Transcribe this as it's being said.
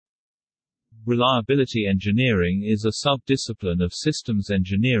Reliability engineering is a sub-discipline of systems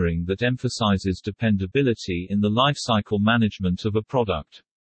engineering that emphasizes dependability in the lifecycle management of a product.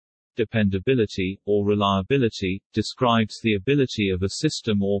 Dependability, or reliability, describes the ability of a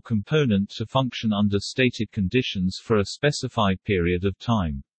system or component to function under stated conditions for a specified period of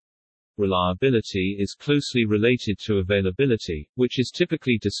time. Reliability is closely related to availability, which is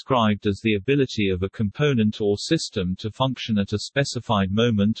typically described as the ability of a component or system to function at a specified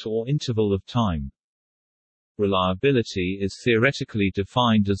moment or interval of time. Reliability is theoretically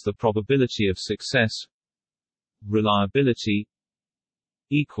defined as the probability of success. Reliability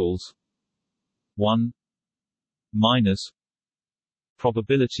equals 1 minus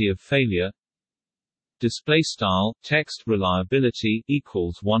probability of failure. Display style text reliability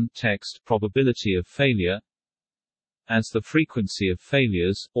equals 1 text probability of failure as the frequency of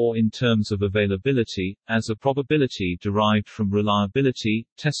failures, or in terms of availability, as a probability derived from reliability,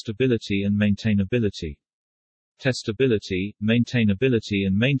 testability and maintainability. Testability, maintainability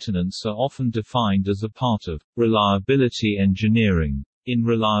and maintenance are often defined as a part of reliability engineering. In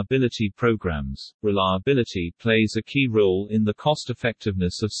reliability programs, reliability plays a key role in the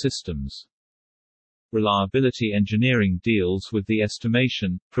cost-effectiveness of systems. Reliability engineering deals with the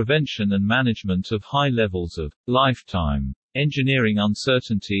estimation, prevention and management of high levels of lifetime engineering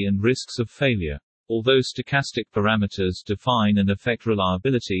uncertainty and risks of failure. Although stochastic parameters define and affect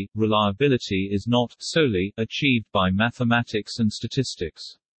reliability, reliability is not solely achieved by mathematics and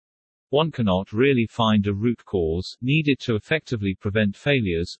statistics. One cannot really find a root cause needed to effectively prevent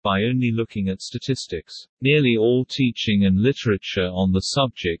failures by only looking at statistics. Nearly all teaching and literature on the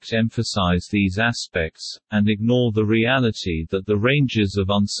subject emphasize these aspects, and ignore the reality that the ranges of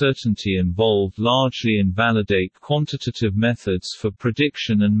uncertainty involved largely invalidate quantitative methods for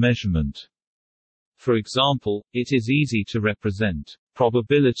prediction and measurement. For example, it is easy to represent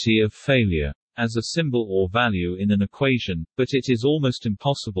probability of failure as a symbol or value in an equation, but it is almost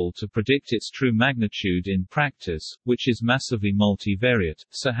impossible to predict its true magnitude in practice, which is massively multivariate,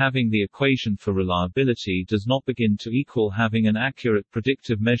 so having the equation for reliability does not begin to equal having an accurate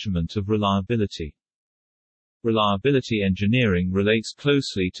predictive measurement of reliability. Reliability engineering relates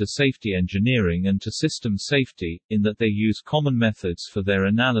closely to safety engineering and to system safety, in that they use common methods for their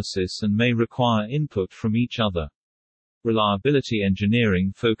analysis and may require input from each other. Reliability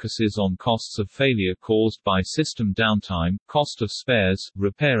engineering focuses on costs of failure caused by system downtime, cost of spares,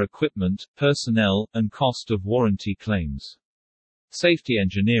 repair equipment, personnel, and cost of warranty claims. Safety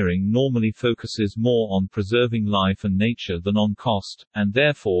engineering normally focuses more on preserving life and nature than on cost, and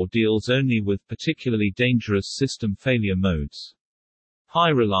therefore deals only with particularly dangerous system failure modes.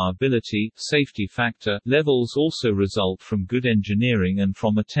 High reliability, safety factor levels also result from good engineering and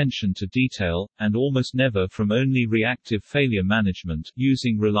from attention to detail, and almost never from only reactive failure management,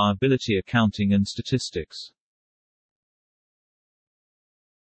 using reliability accounting and statistics.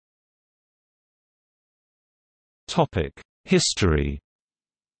 History.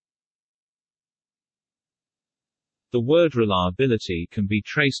 The word reliability can be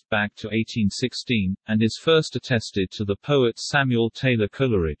traced back to 1816, and is first attested to the poet Samuel Taylor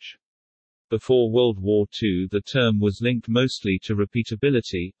Coleridge. Before World War II the term was linked mostly to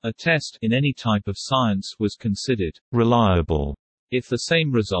repeatability. A test in any type of science was considered reliable if the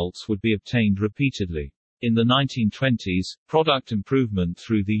same results would be obtained repeatedly. In the 1920s, product improvement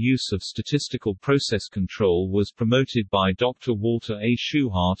through the use of statistical process control was promoted by Dr. Walter A.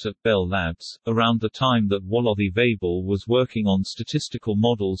 Shewhart at Bell Labs, around the time that Walothy Weibull was working on statistical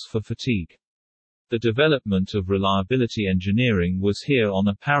models for fatigue. The development of reliability engineering was here on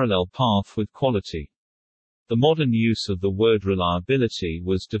a parallel path with quality. The modern use of the word reliability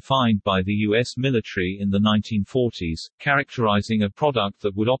was defined by the U.S. military in the 1940s, characterizing a product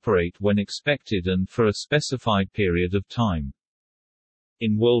that would operate when expected and for a specified period of time.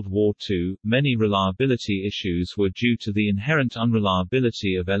 In World War II, many reliability issues were due to the inherent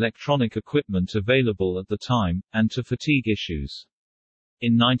unreliability of electronic equipment available at the time, and to fatigue issues.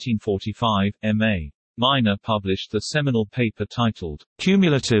 In 1945, M.A. Miner published the seminal paper titled,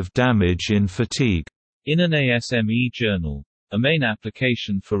 "Cumulative Damage in Fatigue," in an ASME journal. A main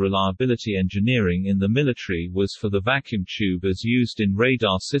application for reliability engineering in the military was for the vacuum tube as used in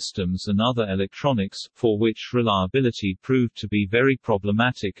radar systems and other electronics, for which reliability proved to be very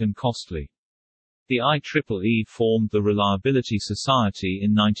problematic and costly. The IEEE formed the Reliability Society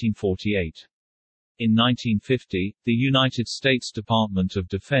in 1948. In 1950, the United States Department of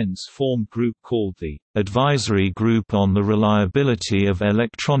Defense formed a group called the Advisory Group on the Reliability of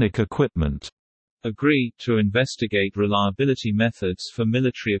Electronic Equipment, agreed to investigate reliability methods for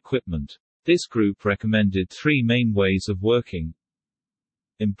military equipment. This group recommended three main ways of working: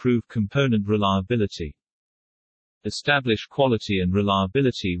 improve component reliability. Establish quality and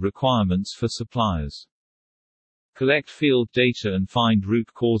reliability requirements for suppliers. Collect field data and find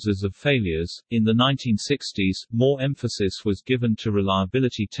root causes of failures. In the 1960s, more emphasis was given to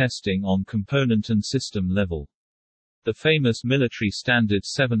reliability testing on component and system level. The famous military standard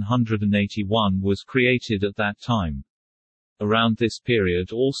 781 was created at that time. Around this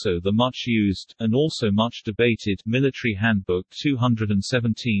period also the much-used, and also much debated, Military Handbook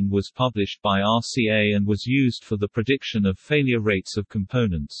 217 was published by RCA and was used for the prediction of failure rates of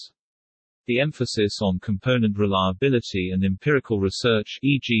components. The emphasis on component reliability and empirical research,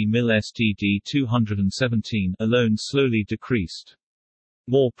 e.g. MIL STD 217, alone slowly decreased.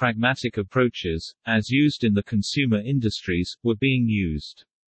 More pragmatic approaches, as used in the consumer industries, were being used.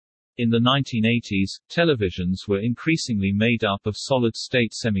 In the 1980s, televisions were increasingly made up of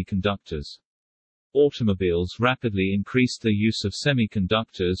solid-state semiconductors. Automobiles rapidly increased the use of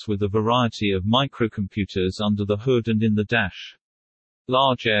semiconductors with a variety of microcomputers under the hood and in the dash.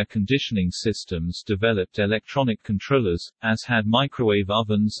 Large air conditioning systems developed electronic controllers, as had microwave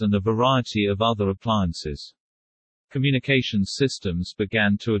ovens and a variety of other appliances. Communications systems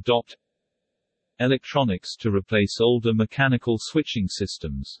began to adopt electronics to replace older mechanical switching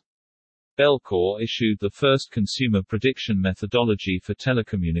systems. Bellcore issued the first consumer prediction methodology for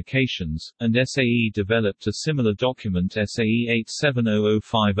telecommunications, and SAE developed a similar document, SAE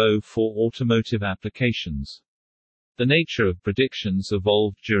 870050, for automotive applications. The nature of predictions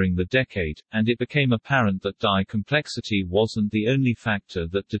evolved during the decade, and it became apparent that die complexity wasn't the only factor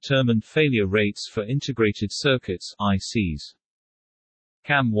that determined failure rates for integrated circuits (ICs).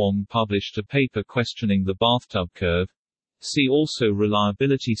 Cam Wong published a paper questioning the bathtub curve. See also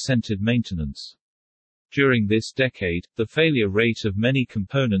reliability-centered maintenance. During this decade, the failure rate of many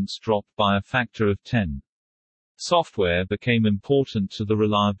components dropped by a factor of 10. Software became important to the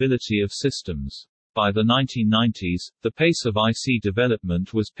reliability of systems. By the 1990s, the pace of IC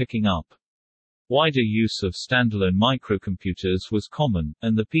development was picking up. Wider use of standalone microcomputers was common,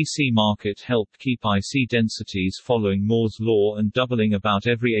 and the PC market helped keep IC densities following Moore's law and doubling about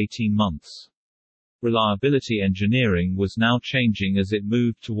every 18 months. Reliability engineering was now changing as it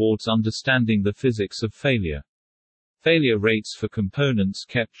moved towards understanding the physics of failure. Failure rates for components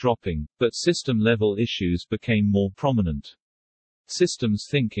kept dropping, but system-level issues became more prominent. Systems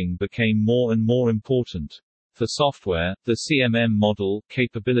thinking became more and more important. For software, the CMM model,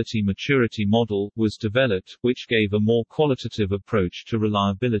 Capability Maturity Model, was developed, which gave a more qualitative approach to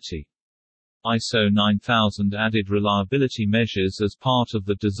reliability. ISO 9000 added reliability measures as part of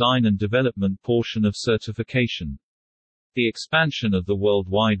the design and development portion of certification. The expansion of the World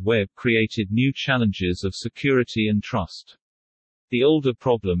Wide Web created new challenges of security and trust. The older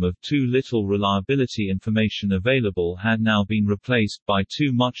problem of too little reliability information available had now been replaced by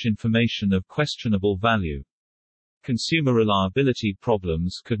too much information of questionable value. Consumer reliability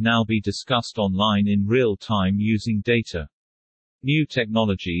problems could now be discussed online in real time using data. New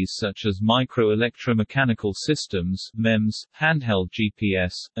technologies such as micro-electromechanical systems (MEMS), handheld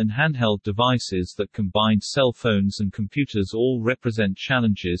GPS, and handheld devices that combine cell phones and computers all represent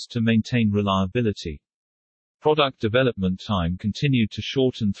challenges to maintain reliability. Product development time continued to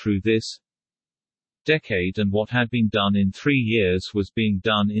shorten through this decade, and what had been done in 3 years was being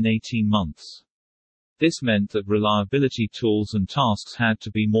done in 18 months. This meant that reliability tools and tasks had to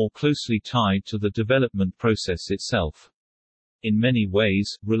be more closely tied to the development process itself. In many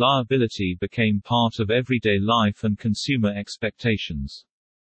ways, reliability became part of everyday life and consumer expectations.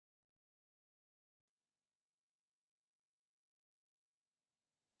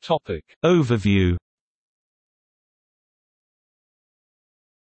 Topic. Overview.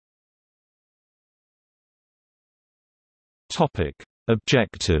 Topic.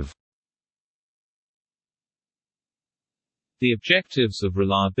 Objective. The objectives of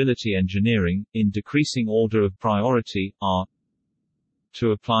reliability engineering, in decreasing order of priority, are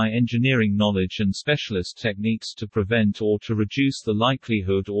to apply engineering knowledge and specialist techniques to prevent or to reduce the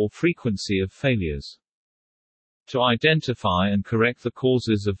likelihood or frequency of failures. To identify and correct the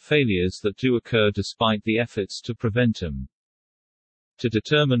causes of failures that do occur despite the efforts to prevent them. To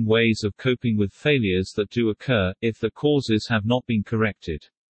determine ways of coping with failures that do occur, if the causes have not been corrected.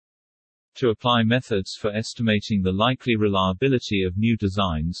 To apply methods for estimating the likely reliability of new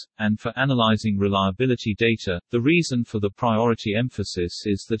designs, and for analyzing reliability data. The reason for the priority emphasis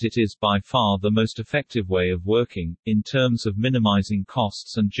is that it is by far the most effective way of working, in terms of minimizing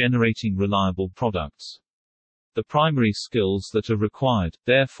costs and generating reliable products. The primary skills that are required,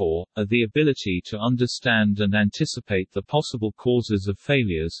 therefore, are the ability to understand and anticipate the possible causes of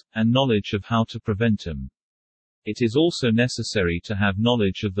failures, and knowledge of how to prevent them. It is also necessary to have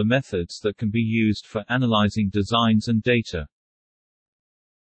knowledge of the methods that can be used for analyzing designs and data.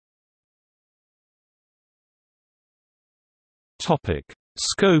 Topic: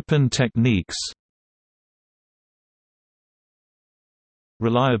 Scope and techniques.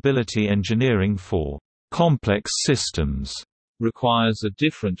 Reliability engineering for complex systems requires a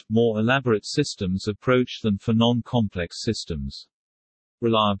different, more elaborate systems approach than for non-complex systems.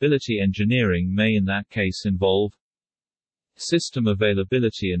 Reliability engineering may in that case involve system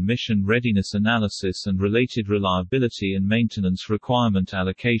availability and mission readiness analysis and related reliability and maintenance requirement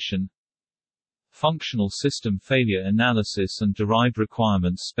allocation, functional system failure analysis and derived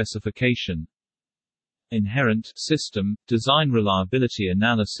requirements specification, inherent system design reliability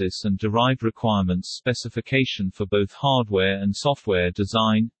analysis and derived requirements specification for both hardware and software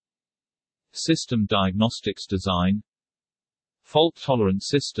design, system diagnostics design, fault-tolerant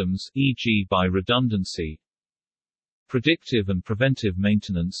systems, e.g. by redundancy, predictive and preventive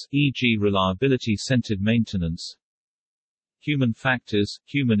maintenance, e.g. reliability-centered maintenance, human factors,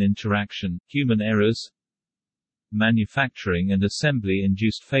 human interaction, human errors, manufacturing and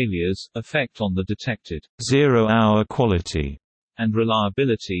assembly-induced failures, effect on the detected zero-hour quality and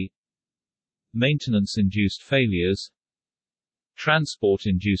reliability, maintenance-induced failures,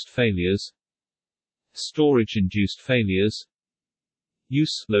 transport-induced failures, storage-induced failures,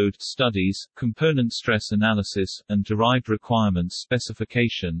 use load studies, component stress analysis, and derived requirements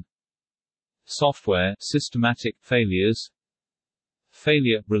specification, software systematic failures,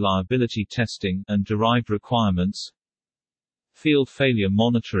 failure reliability testing and derived requirements, field failure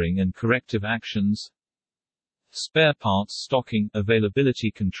monitoring and corrective actions, spare parts stocking,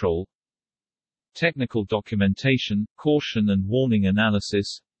 availability control, technical documentation, caution and warning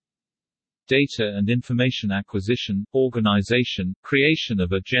analysis, data and information acquisition, organization, creation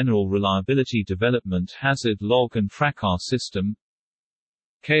of a general reliability development hazard log and FRACAR system,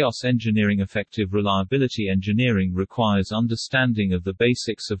 chaos engineering. Effective reliability engineering requires understanding of the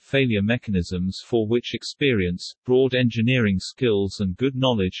basics of failure mechanisms for which experience, broad engineering skills and good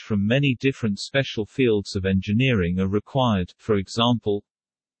knowledge from many different special fields of engineering are required, for example,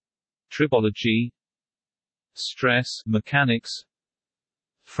 tribology, stress mechanics,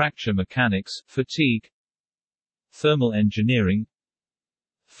 fracture mechanics, fatigue, thermal engineering,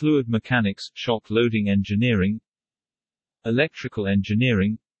 fluid mechanics, shock loading engineering, electrical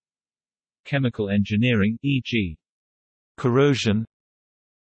engineering, chemical engineering, e.g. corrosion,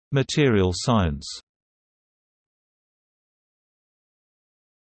 material science.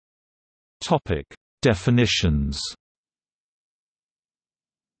 Topic: Definitions.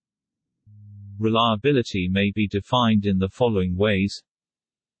 Reliability may be defined in the following ways: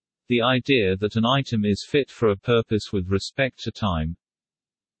 the idea that an item is fit for a purpose with respect to time,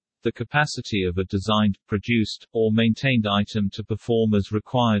 the capacity of a designed, produced, or maintained item to perform as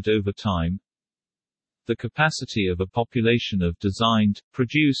required over time, the capacity of a population of designed,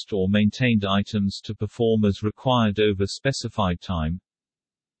 produced or maintained items to perform as required over specified time,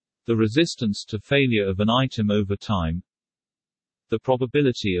 the resistance to failure of an item over time, the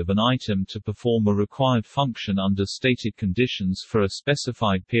probability of an item to perform a required function under stated conditions for a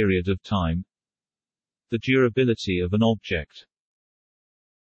specified period of time, the durability of an object.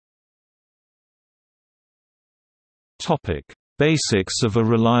 Topic: Basics of a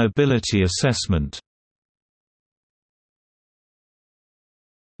reliability assessment.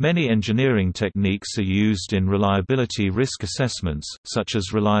 Many engineering techniques are used in reliability risk assessments, such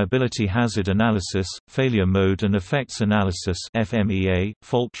as reliability hazard analysis, failure mode and effects analysis (FMEA),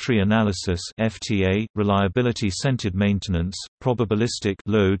 fault tree analysis (FTA), reliability-centered maintenance, probabilistic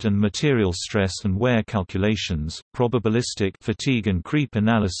load and material stress and wear calculations, probabilistic fatigue and creep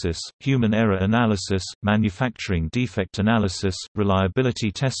analysis, human error analysis, manufacturing defect analysis,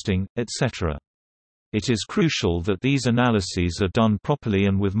 reliability testing, etc. It is crucial that these analyses are done properly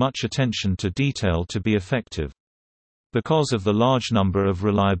and with much attention to detail to be effective. Because of the large number of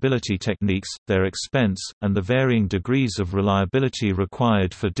reliability techniques, their expense, and the varying degrees of reliability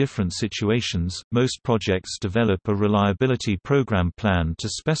required for different situations, most projects develop a reliability program plan to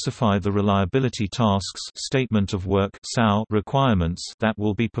specify the reliability tasks statement of work requirements that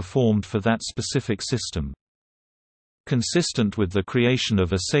will be performed for that specific system. Consistent with the creation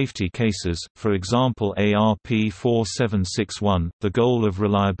of a safety cases, for example ARP 4761, the goal of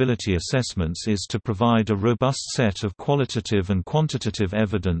reliability assessments is to provide a robust set of qualitative and quantitative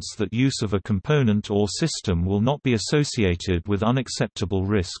evidence that use of a component or system will not be associated with unacceptable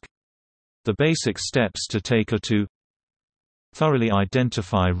risk. The basic steps to take are to thoroughly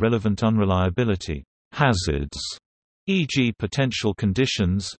identify relevant unreliability hazards, e.g. potential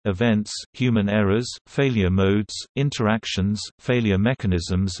conditions, events, human errors, failure modes, interactions, failure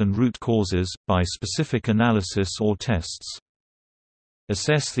mechanisms and root causes, by specific analysis or tests.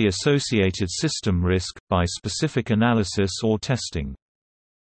 Assess the associated system risk, by specific analysis or testing.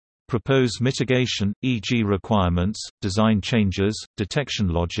 Propose mitigation, e.g. requirements, design changes, detection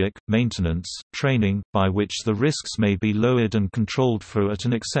logic, maintenance, training, by which the risks may be lowered and controlled for at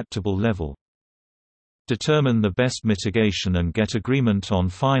an acceptable level. Determine the best mitigation and get agreement on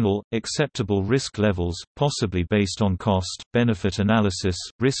final, acceptable risk levels, possibly based on cost-benefit analysis.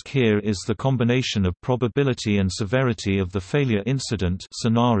 Risk here is the combination of probability and severity of the failure incident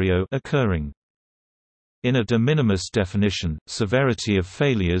scenario occurring. In a de minimis definition, severity of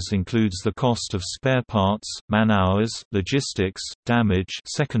failures includes the cost of spare parts, man-hours, logistics, damage,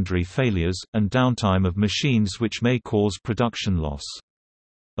 secondary failures, and downtime of machines which may cause production loss.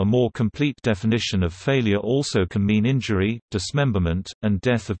 A more complete definition of failure also can mean injury, dismemberment, and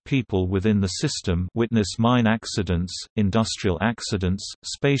death of people within the system, witness mine accidents, industrial accidents,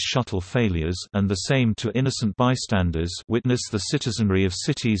 space shuttle failures, and the same to innocent bystanders, witness the citizenry of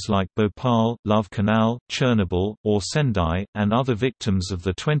cities like Bhopal, Love Canal, Chernobyl, or Sendai, and other victims of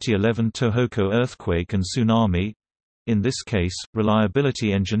the 2011 Tohoku earthquake and tsunami. In this case,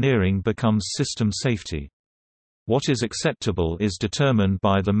 reliability engineering becomes system safety. What is acceptable is determined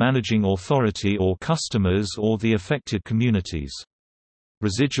by the managing authority or customers or the affected communities.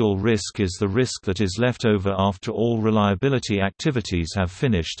 Residual risk is the risk that is left over after all reliability activities have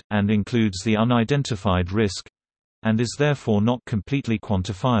finished, and includes the unidentified risk, and is therefore not completely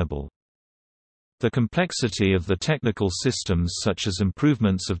quantifiable. The complexity of the technical systems such as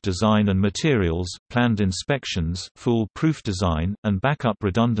improvements of design and materials, planned inspections, fool-proof design, and backup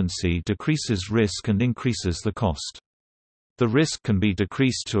redundancy decreases risk and increases the cost. The risk can be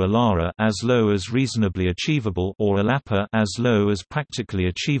decreased to a LARA as low as reasonably achievable or a LAPA as low as practically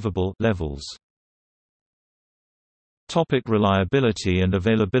achievable levels. Reliability and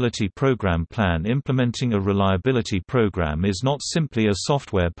availability program plan. Implementing a reliability program is not simply a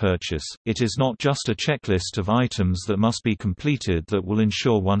software purchase, it is not just a checklist of items that must be completed that will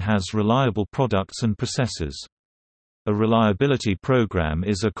ensure one has reliable products and processes. A reliability program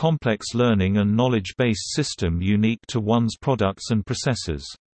is a complex learning and knowledge-based system unique to one's products and processes.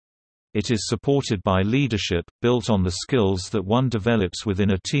 It is supported by leadership, built on the skills that one develops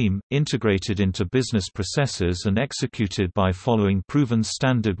within a team, integrated into business processes and executed by following proven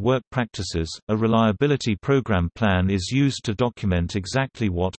standard work practices. A reliability program plan is used to document exactly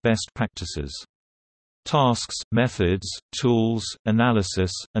what best practices, tasks, methods, tools,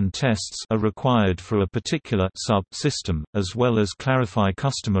 analysis, and tests are required for a particular sub-system, as well as clarify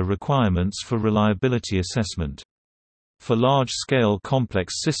customer requirements for reliability assessment. For large-scale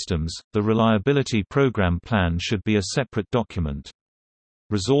complex systems, the reliability program plan should be a separate document.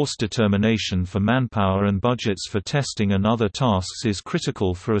 Resource determination for manpower and budgets for testing and other tasks is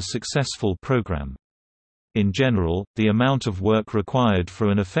critical for a successful program. In general, the amount of work required for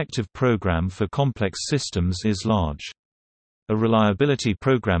an effective program for complex systems is large. A reliability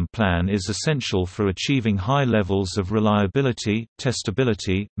program plan is essential for achieving high levels of reliability,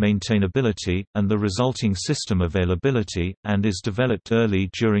 testability, maintainability, and the resulting system availability, and is developed early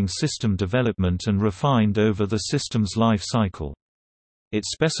during system development and refined over the system's life cycle. It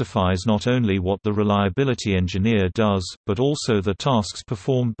specifies not only what the reliability engineer does, but also the tasks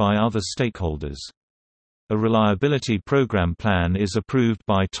performed by other stakeholders. A reliability program plan is approved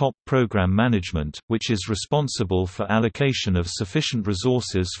by top program management, which is responsible for allocation of sufficient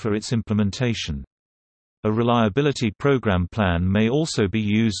resources for its implementation. A reliability program plan may also be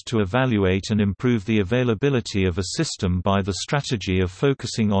used to evaluate and improve the availability of a system by the strategy of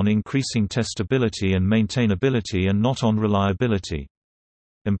focusing on increasing testability and maintainability and not on reliability.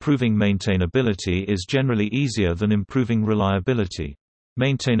 Improving maintainability is generally easier than improving reliability.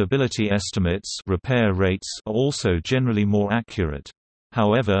 Maintainability estimates repair rates are also generally more accurate.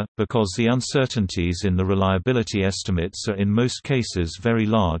 However, because the uncertainties in the reliability estimates are in most cases very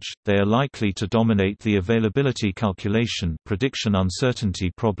large, they are likely to dominate the availability calculation prediction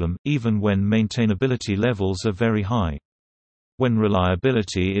uncertainty problem, even when maintainability levels are very high. When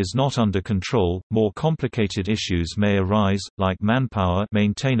reliability is not under control, more complicated issues may arise, like manpower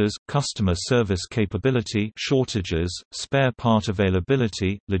maintainers, customer service capability shortages, spare part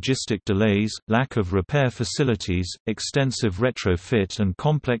availability, logistic delays, lack of repair facilities, extensive retrofit and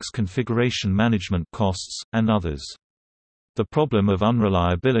complex configuration management costs, and others. The problem of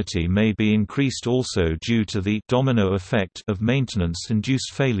unreliability may be increased also due to the domino effect of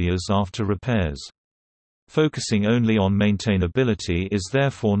maintenance-induced failures after repairs. Focusing only on maintainability is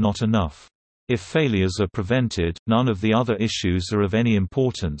therefore not enough. If failures are prevented, none of the other issues are of any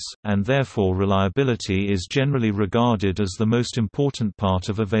importance, and therefore reliability is generally regarded as the most important part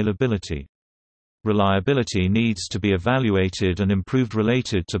of availability. Reliability needs to be evaluated and improved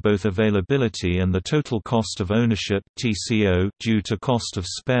related to both availability and the total cost of ownership (TCO) due to cost of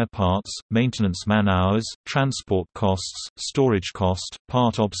spare parts, maintenance man-hours, transport costs, storage cost,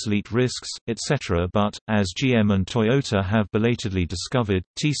 part obsolete risks, etc. But, as GM and Toyota have belatedly discovered,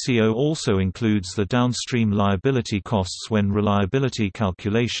 TCO also includes the downstream liability costs when reliability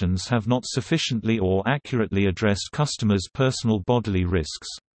calculations have not sufficiently or accurately addressed customers' personal bodily risks.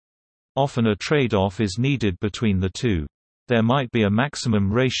 Often a trade-off is needed between the two. There might be a maximum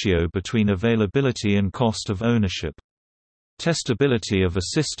ratio between availability and cost of ownership. Testability of a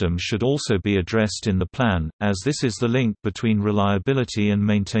system should also be addressed in the plan, as this is the link between reliability and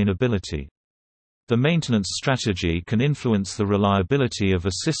maintainability. The maintenance strategy can influence the reliability of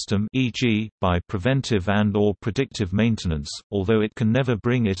a system, e.g., by preventive and/or predictive maintenance, although it can never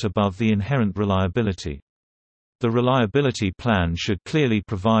bring it above the inherent reliability. The reliability plan should clearly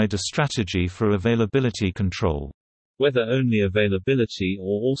provide a strategy for availability control. Whether only availability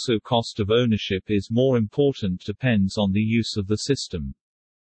or also cost of ownership is more important depends on the use of the system.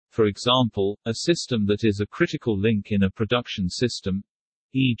 For example, a system that is a critical link in a production system,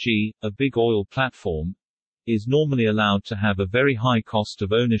 e.g., a big oil platform, is normally allowed to have a very high cost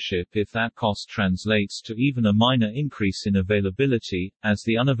of ownership if that cost translates to even a minor increase in availability, as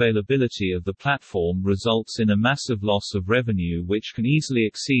the unavailability of the platform results in a massive loss of revenue which can easily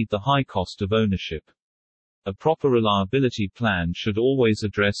exceed the high cost of ownership. A proper reliability plan should always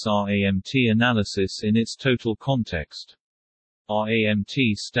address RAMT analysis in its total context.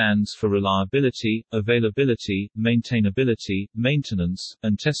 RAMT stands for reliability, availability, maintainability, maintenance,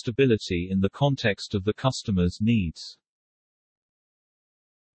 and testability in the context of the customer's needs.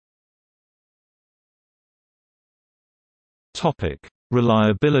 Topic: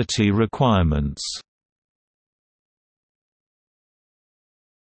 Reliability requirements.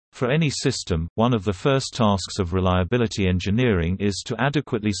 For any system, one of the first tasks of reliability engineering is to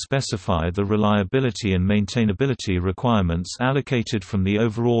adequately specify the reliability and maintainability requirements allocated from the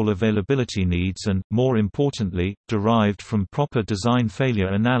overall availability needs and, more importantly, derived from proper design failure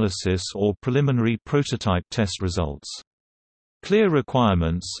analysis or preliminary prototype test results. Clear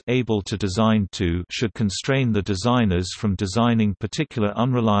requirements able to design to should constrain the designers from designing particular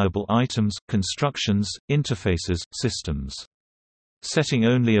unreliable items, constructions, interfaces, systems. Setting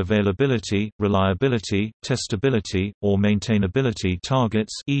only availability, reliability, testability, or maintainability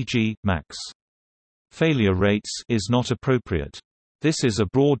targets, e.g., max failure rates, is not appropriate. This is a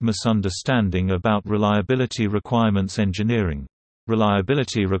broad misunderstanding about reliability requirements engineering.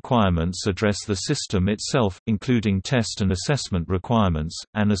 Reliability requirements address the system itself, including test and assessment requirements,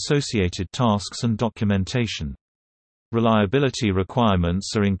 and associated tasks and documentation. Reliability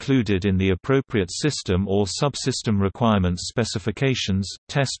requirements are included in the appropriate system or subsystem requirements specifications,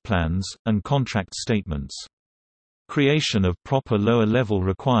 test plans, and contract statements. Creation of proper lower-level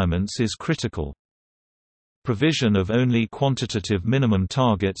requirements is critical. Provision of only quantitative minimum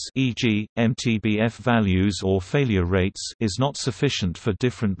targets, e.g., MTBF values or failure rates, is not sufficient for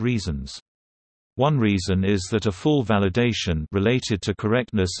different reasons. One reason is that a full validation related to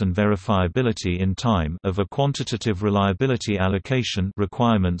correctness and verifiability in time of a quantitative reliability allocation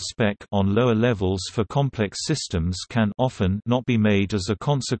requirement spec on lower levels for complex systems can often not be made as a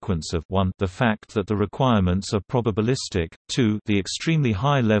consequence of 1 the fact that the requirements are probabilistic, 2 the extremely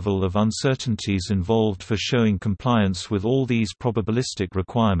high level of uncertainties involved for showing compliance with all these probabilistic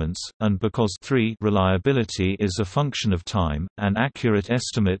requirements, and because 3 reliability is a function of time, and accurate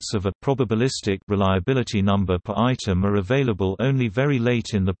estimates of a probabilistic reliability number per item are available only very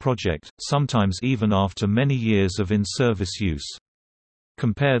late in the project, sometimes even after many years of in-service use.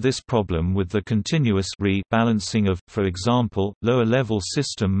 Compare this problem with the continuous balancing of, for example, lower-level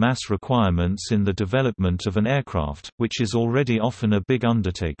system mass requirements in the development of an aircraft, which is already often a big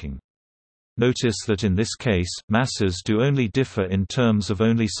undertaking. Notice that in this case, masses do only differ in terms of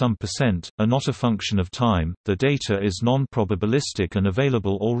only some %, are not a function of time, the data is non-probabilistic and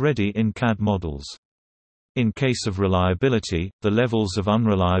available already in CAD models. In case of reliability, the levels of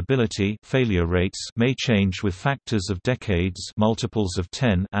unreliability failure rates may change with factors of decades multiples of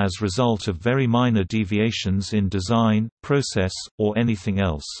 10 as result of very minor deviations in design, process, or anything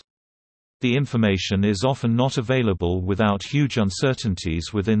else. The information is often not available without huge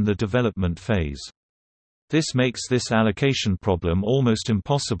uncertainties within the development phase. This makes this allocation problem almost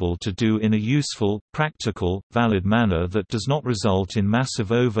impossible to do in a useful, practical, valid manner that does not result in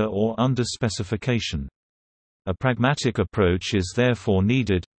massive over- or under-specification. A pragmatic approach is therefore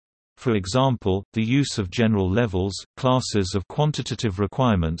needed. for example, the use of general levels, classes of quantitative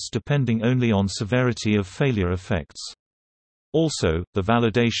requirements depending only on severity of failure effects. Also, the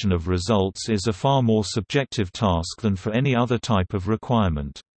validation of results is a far more subjective task than for any other type of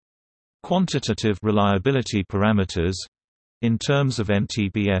requirement. Quantitative reliability parameters, in terms of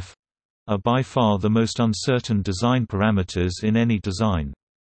MTBF, are by far the most uncertain design parameters in any design.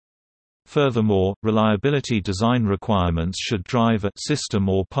 Furthermore, reliability design requirements should drive a system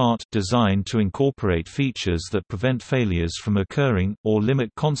or part design to incorporate features that prevent failures from occurring, or limit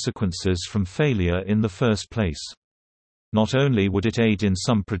consequences from failure in the first place. Not only would it aid in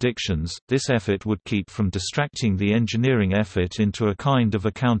some predictions, this effort would keep from distracting the engineering effort into a kind of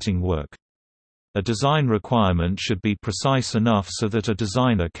accounting work. A design requirement should be precise enough so that a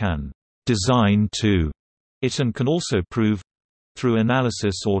designer can design to it and can also prove, through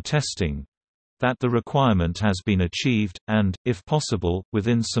analysis or testing, that the requirement has been achieved, and, if possible,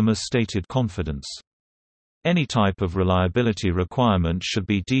 within some stated confidence. Any type of reliability requirement should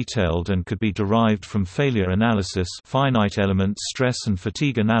be detailed and could be derived from failure analysis, finite element stress and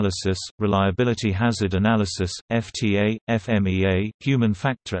fatigue analysis, reliability hazard analysis, FTA, FMEA, human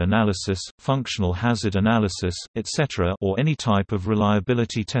factor analysis, functional hazard analysis, etc., or any type of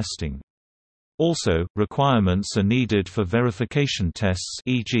reliability testing. Also, requirements are needed for verification tests,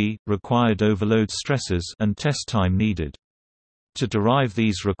 e.g., required overload stresses and test time needed. To derive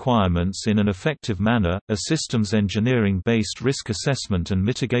these requirements in an effective manner, a systems engineering-based risk assessment and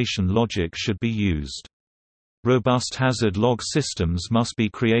mitigation logic should be used. Robust hazard log systems must be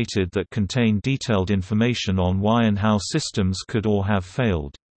created that contain detailed information on why and how systems could or have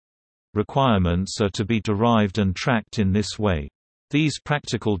failed. Requirements are to be derived and tracked in this way. These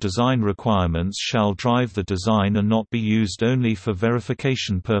practical design requirements shall drive the design and not be used only for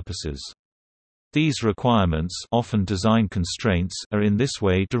verification purposes. These requirements, often design constraints, are in this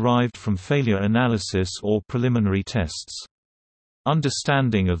way derived from failure analysis or preliminary tests.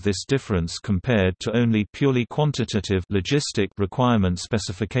 Understanding of this difference compared to only purely quantitative logistic requirement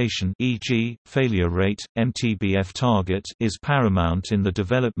specification, e.g., failure rate, MTBF target, is paramount in the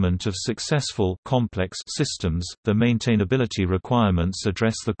development of successful complex systems. The maintainability requirements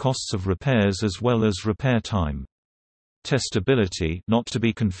address the costs of repairs as well as repair time. Testability, not to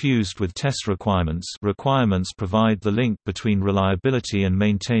be confused with test requirements provide the link between reliability and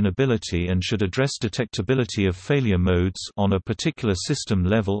maintainability and should address detectability of failure modes on a particular system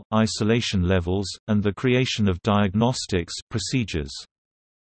level, isolation levels, and the creation of diagnostics procedures.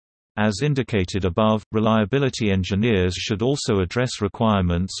 As indicated above, reliability engineers should also address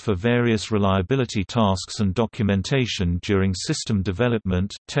requirements for various reliability tasks and documentation during system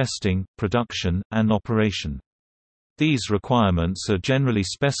development, testing, production, and operation. These requirements are generally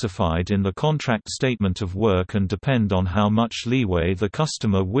specified in the contract statement of work and depend on how much leeway the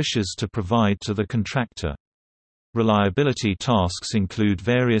customer wishes to provide to the contractor. Reliability tasks include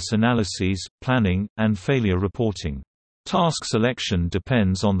various analyses, planning, and failure reporting. Task selection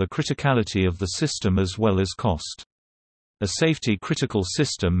depends on the criticality of the system as well as cost. A safety-critical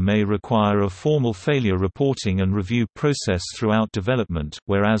system may require a formal failure reporting and review process throughout development,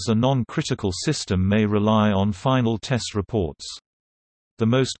 whereas a non-critical system may rely on final test reports. The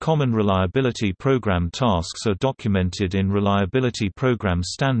most common reliability program tasks are documented in reliability program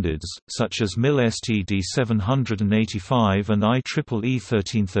standards, such as MIL STD 785 and IEEE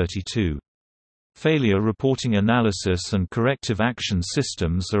 1332. Failure reporting analysis and corrective action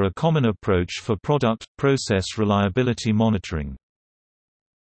systems are a common approach for product, process reliability monitoring.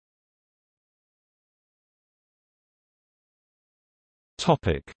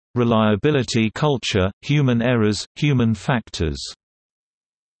 Reliability culture, human errors, human factors.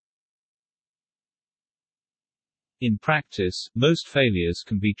 In practice, most failures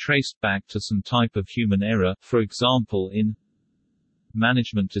can be traced back to some type of human error, for example in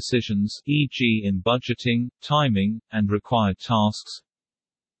management decisions, e.g. in budgeting, timing, and required tasks.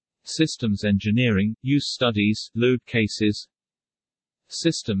 Systems engineering, use studies, load cases.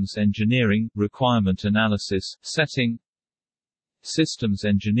 Systems engineering, requirement analysis, setting. Systems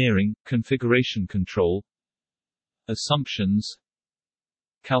engineering, configuration control. Assumptions.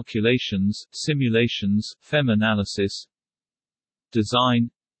 Calculations, simulations, FEM analysis.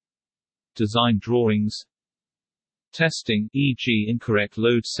 Design. Design drawings. Testing, e.g. incorrect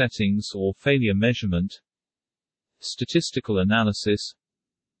load settings or failure measurement. Statistical analysis.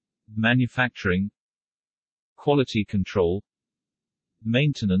 Manufacturing. Quality control.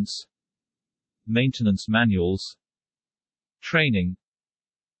 Maintenance. Maintenance manuals. Training.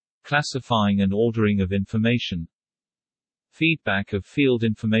 Classifying and ordering of information. Feedback of field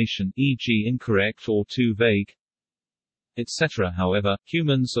information, e.g. incorrect or too vague. etc. However,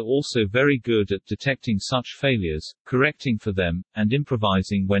 humans are also very good at detecting such failures, correcting for them, and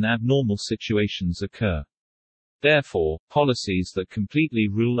improvising when abnormal situations occur. Therefore, policies that completely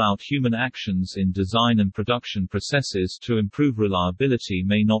rule out human actions in design and production processes to improve reliability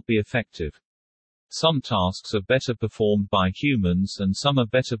may not be effective. Some tasks are better performed by humans and some are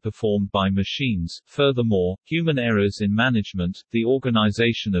better performed by machines. Furthermore, human errors in management, the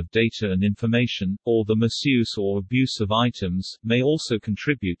organization of data and information, or the misuse or abuse of items, may also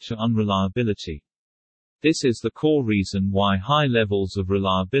contribute to unreliability. This is the core reason why high levels of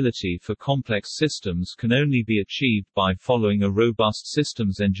reliability for complex systems can only be achieved by following a robust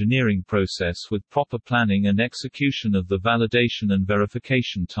systems engineering process with proper planning and execution of the validation and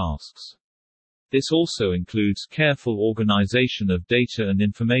verification tasks. This also includes careful organization of data and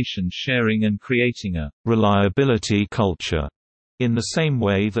information sharing and creating a reliability culture, in the same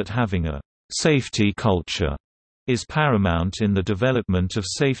way that having a safety culture is paramount in the development of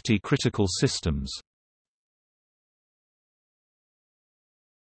safety-critical systems.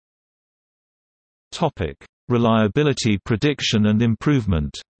 Reliability prediction and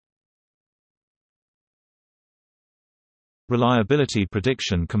improvement. Reliability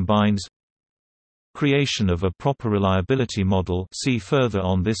prediction combines creation of a proper reliability model, see further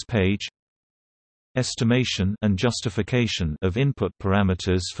on this page, estimation and justification of input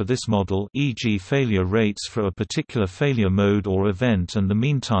parameters for this model, e.g. failure rates for a particular failure mode or event and the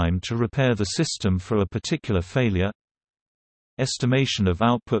mean time to repair the system for a particular failure, estimation of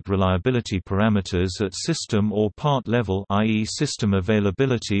output reliability parameters at system or part level, i.e. system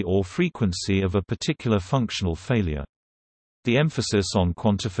availability or frequency of a particular functional failure. The emphasis on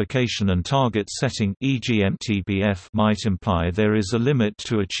quantification and target setting, e.g. MTBF, might imply there is a limit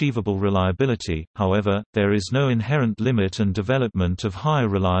to achievable reliability, however, there is no inherent limit and development of higher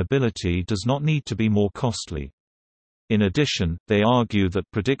reliability does not need to be more costly. In addition, they argue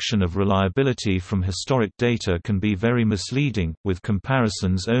that prediction of reliability from historic data can be very misleading, with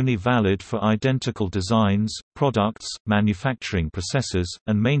comparisons only valid for identical designs, products, manufacturing processes,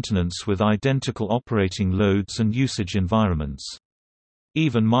 and maintenance with identical operating loads and usage environments.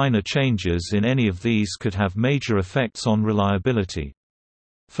 Even minor changes in any of these could have major effects on reliability.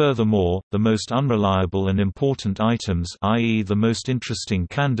 Furthermore, the most unreliable and important items, i.e. the most interesting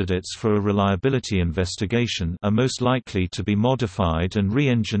candidates for a reliability investigation, are most likely to be modified and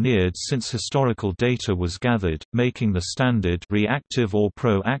re-engineered since historical data was gathered, making the standard reactive or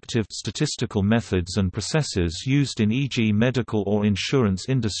proactive statistical methods and processes used in e.g. medical or insurance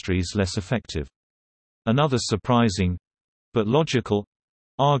industries less effective. Another surprising, but logical,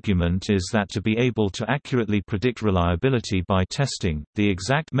 argument is that to be able to accurately predict reliability by testing, the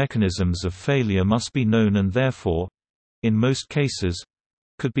exact mechanisms of failure must be known and therefore, in most cases,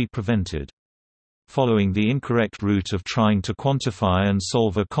 could be prevented. Following the incorrect route of trying to quantify and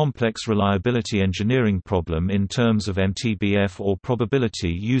solve a complex reliability engineering problem in terms of MTBF or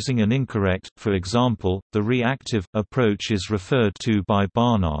probability using an incorrect, for example, the reactive, approach is referred to by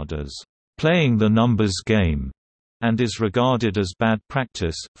Barnard as playing the numbers game, and is regarded as bad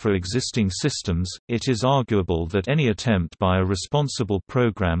practice. For existing systems, it is arguable that any attempt by a responsible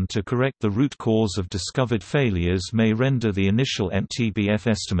program to correct the root cause of discovered failures may render the initial MTBF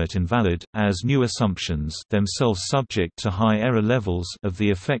estimate invalid, as new assumptions, themselves subject to high error levels, of the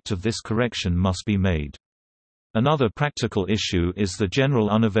effect of this correction must be made. Another practical issue is the general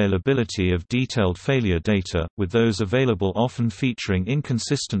unavailability of detailed failure data, with those available often featuring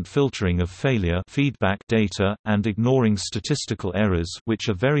inconsistent filtering of failure feedback data, and ignoring statistical errors, which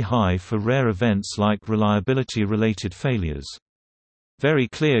are very high for rare events like reliability-related failures. Very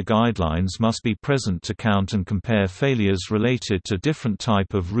clear guidelines must be present to count and compare failures related to different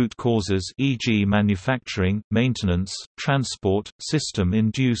type of root causes, e.g. manufacturing, maintenance, transport,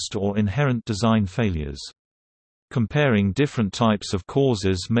 system-induced or inherent design failures. Comparing different types of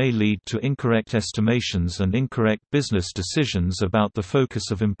causes may lead to incorrect estimations and incorrect business decisions about the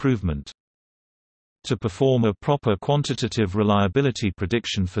focus of improvement. To perform a proper quantitative reliability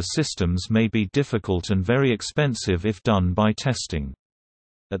prediction for systems may be difficult and very expensive if done by testing.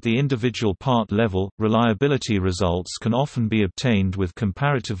 At the individual part level, reliability results can often be obtained with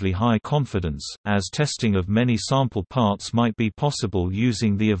comparatively high confidence, as testing of many sample parts might be possible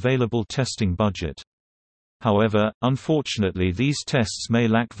using the available testing budget. However, unfortunately these tests may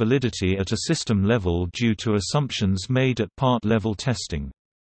lack validity at a system level due to assumptions made at part-level testing.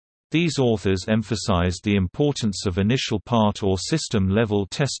 These authors emphasized the importance of initial part or system-level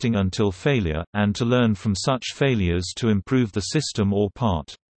testing until failure, and to learn from such failures to improve the system or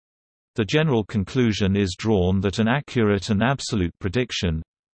part. The general conclusion is drawn that an accurate and absolute prediction,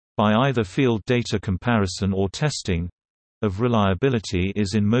 by either field data comparison or testing, of reliability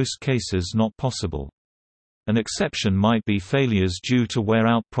is in most cases not possible. An exception might be failures due to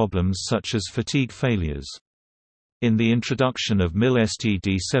wear-out problems such as fatigue failures. In the introduction of MIL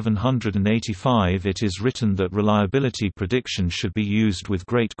STD 785 it is written that reliability prediction should be used with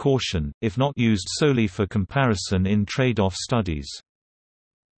great caution, if not used solely for comparison in trade-off studies.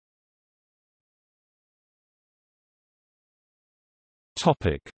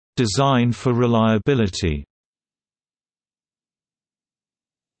 Design for reliability.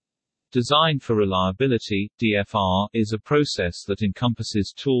 Design for reliability (DFR) is a process that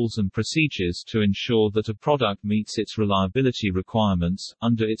encompasses tools and procedures to ensure that a product meets its reliability requirements,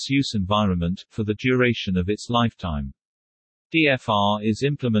 under its use environment, for the duration of its lifetime. DFR is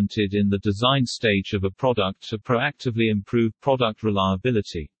implemented in the design stage of a product to proactively improve product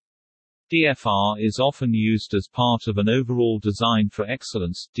reliability. DFR is often used as part of an overall Design for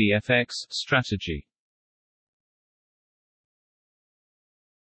Excellence (DFX) strategy.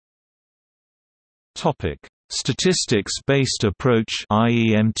 Statistics-based approach,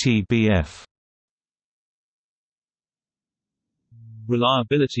 i.e. MTBF.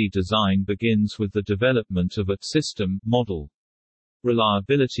 Reliability design begins with the development of a system model.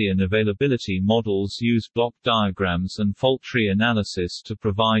 Reliability and availability models use block diagrams and fault tree analysis to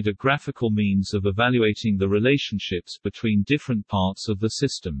provide a graphical means of evaluating the relationships between different parts of the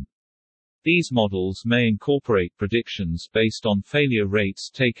system. These models may incorporate predictions based on failure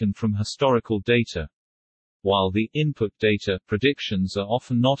rates taken from historical data. While the input data predictions are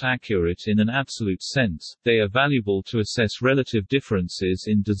often not accurate in an absolute sense, they are valuable to assess relative differences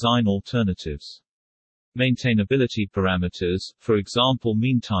in design alternatives. Maintainability parameters, for example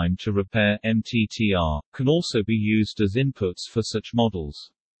mean time to repair (MTTR), can also be used as inputs for such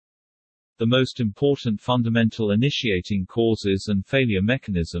models. The most important fundamental initiating causes and failure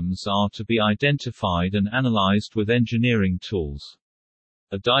mechanisms are to be identified and analyzed with engineering tools.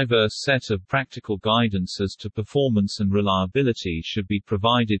 A diverse set of practical guidance as to performance and reliability should be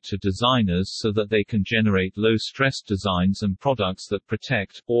provided to designers so that they can generate low-stress designs and products that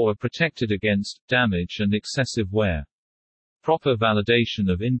protect, or are protected against, damage and excessive wear. Proper validation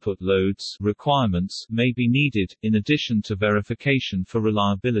of input loads requirements may be needed, in addition to verification for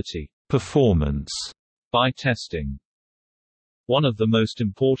reliability performance by testing. One of the most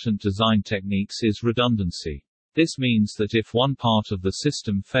important design techniques is redundancy. This means that if one part of the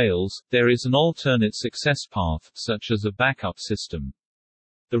system fails, there is an alternate success path, such as a backup system.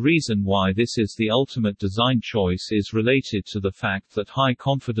 The reason why this is the ultimate design choice is related to the fact that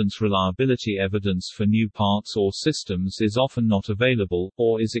high-confidence reliability evidence for new parts or systems is often not available,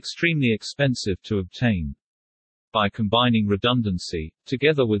 or is extremely expensive to obtain. By combining redundancy,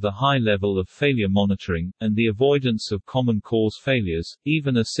 together with a high level of failure monitoring, and the avoidance of common cause failures,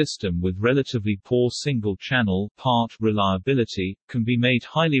 even a system with relatively poor single-channel part reliability can be made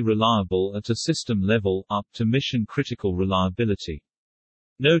highly reliable at a system level, up to mission-critical reliability.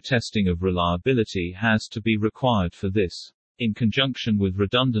 No testing of reliability has to be required for this. In conjunction with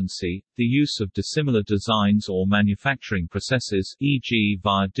redundancy, the use of dissimilar designs or manufacturing processes, e.g.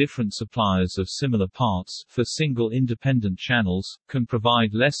 via different suppliers of similar parts, for single independent channels, can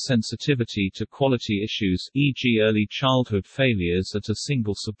provide less sensitivity to quality issues, e.g. early childhood failures at a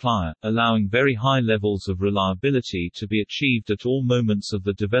single supplier, allowing very high levels of reliability to be achieved at all moments of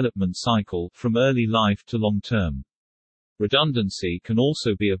the development cycle, from early life to long term. Redundancy can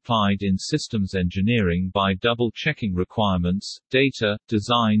also be applied in systems engineering by double-checking requirements, data,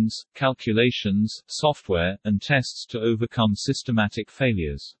 designs, calculations, software, and tests to overcome systematic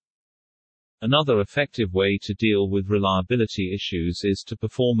failures. Another effective way to deal with reliability issues is to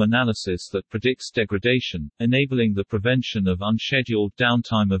perform analysis that predicts degradation, enabling the prevention of unscheduled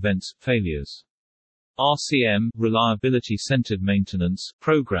downtime events, failures. RCM, reliability-centered maintenance,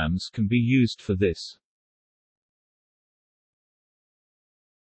 programs can be used for this.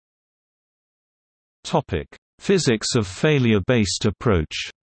 Physics of failure-based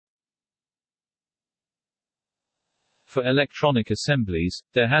approach. For electronic assemblies,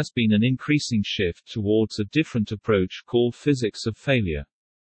 there has been an increasing shift towards a different approach called physics of failure.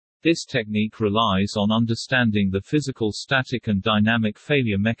 This technique relies on understanding the physical static and dynamic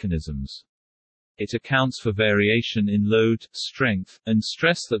failure mechanisms. It accounts for variation in load, strength, and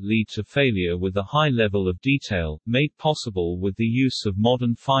stress that lead to failure with a high level of detail, made possible with the use of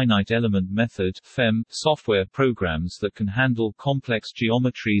modern finite element method (FEM) software programs that can handle complex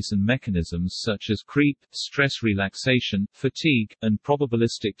geometries and mechanisms such as creep, stress relaxation, fatigue, and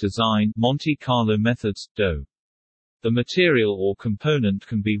probabilistic design Monte Carlo methods, DO. The material or component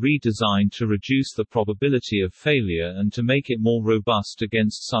can be redesigned to reduce the probability of failure and to make it more robust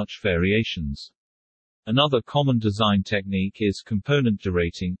against such variations. Another common design technique is component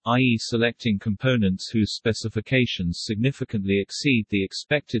derating, i.e. selecting components whose specifications significantly exceed the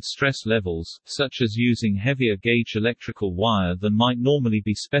expected stress levels, such as using heavier gauge electrical wire than might normally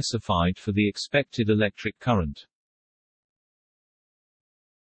be specified for the expected electric current.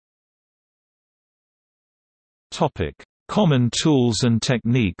 Topic: Common tools and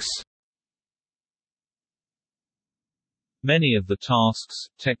techniques. Many of the tasks,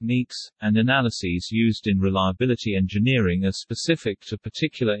 techniques, and analyses used in reliability engineering are specific to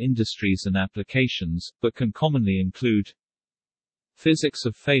particular industries and applications, but can commonly include physics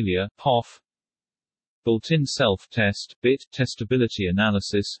of failure (POF), built-in self-test (BIT) testability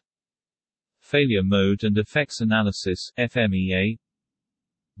analysis, failure mode and effects analysis (FMEA),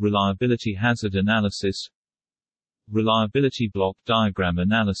 reliability hazard analysis, reliability block diagram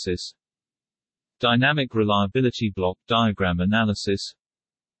analysis, dynamic reliability block diagram analysis,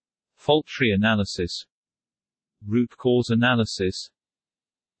 fault tree analysis, root cause analysis,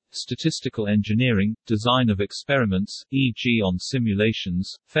 statistical engineering, design of experiments, e.g. on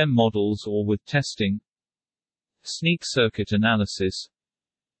simulations, FEM models or with testing, sneak circuit analysis,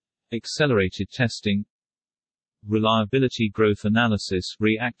 accelerated testing, reliability growth analysis,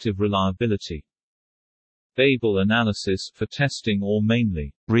 reactive reliability, Babel analysis for testing or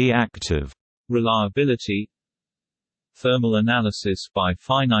mainly reactive reliability, thermal analysis by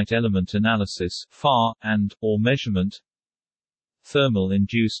finite element analysis (FAR) and or measurement, thermal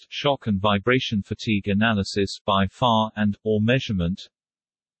induced shock and vibration fatigue analysis by FAR and or measurement,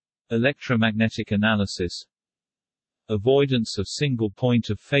 electromagnetic analysis, avoidance of single point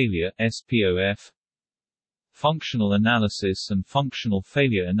of failure (SPOF), functional analysis and functional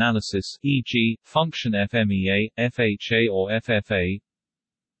failure analysis, e.g., function FMEA, FHA or FFA,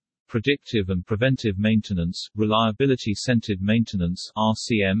 predictive and preventive maintenance, reliability-centered maintenance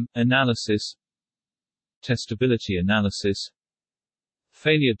 (RCM) analysis, testability analysis,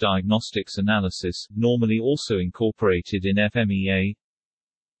 failure diagnostics analysis, normally also incorporated in FMEA,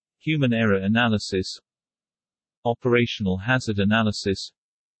 human error analysis, operational hazard analysis,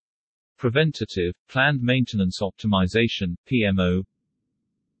 preventative, planned maintenance optimization (PMO),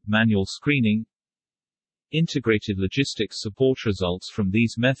 manual screening. Integrated logistics support. Results from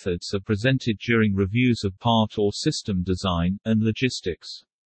these methods are presented during reviews of part or system design, and logistics.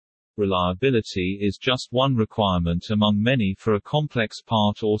 Reliability is just one requirement among many for a complex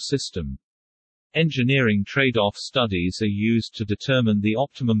part or system. Engineering trade-off studies are used to determine the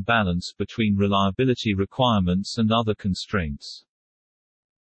optimum balance between reliability requirements and other constraints.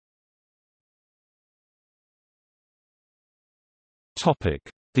 Topic: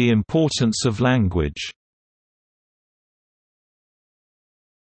 The importance of language.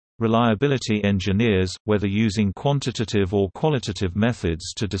 Reliability engineers, whether using quantitative or qualitative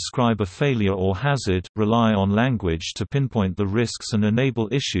methods to describe a failure or hazard, rely on language to pinpoint the risks and enable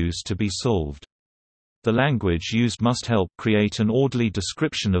issues to be solved. The language used must help create an orderly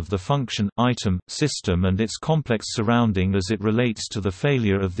description of the function, item, system and its complex surrounding as it relates to the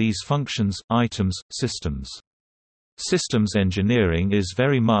failure of these functions, items, systems. Systems engineering is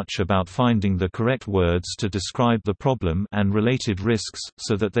very much about finding the correct words to describe the problem and related risks,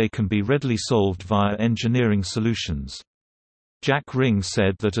 so that they can be readily solved via engineering solutions. Jack Ring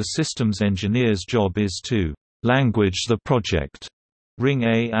said that a systems engineer's job is to language the project. Ring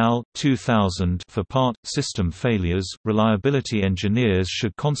et al. 2000. For part, system failures, reliability engineers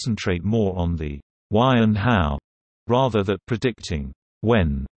should concentrate more on the why and how, rather than predicting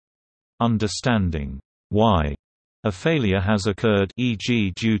when. Understanding why a failure has occurred,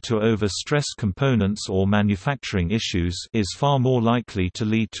 e.g. due to over-stressed components or manufacturing issues, is far more likely to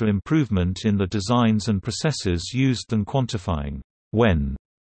lead to improvement in the designs and processes used than quantifying when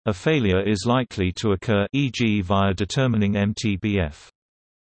a failure is likely to occur, e.g. via determining MTBF.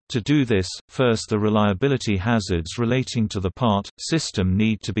 To do this, first the reliability hazards relating to the part, system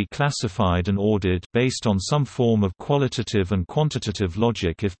need to be classified and ordered based on some form of qualitative and quantitative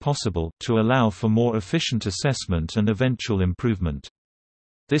logic if possible, to allow for more efficient assessment and eventual improvement.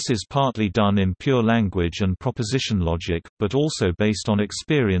 This is partly done in pure language and proposition logic, but also based on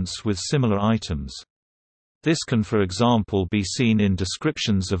experience with similar items. This can for example be seen in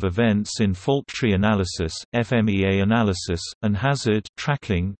descriptions of events in fault tree analysis, FMEA analysis, and hazard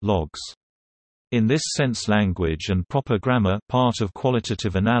tracking logs. In this sense language and proper grammar, part of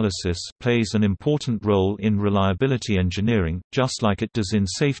qualitative analysis, plays an important role in reliability engineering, just like it does in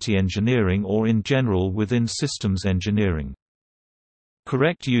safety engineering or in general within systems engineering.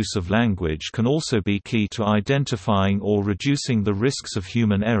 Correct use of language can also be key to identifying or reducing the risks of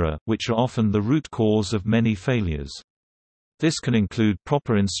human error, which are often the root cause of many failures. This can include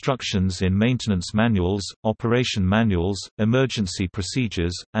proper instructions in maintenance manuals, operation manuals, emergency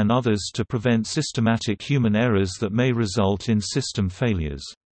procedures, and others to prevent systematic human errors that may result in system failures.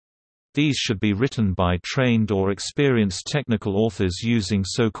 These should be written by trained or experienced technical authors using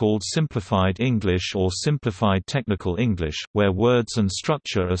so-called simplified English or simplified technical English, where words and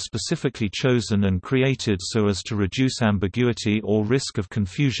structure are specifically chosen and created so as to reduce ambiguity or risk of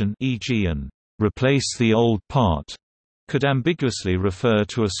confusion, e.g. an "replace the old part" could ambiguously refer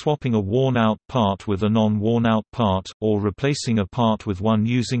to a swapping a worn-out part with a non-worn-out part, or replacing a part with one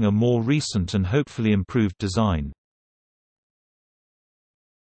using a more recent and hopefully improved design.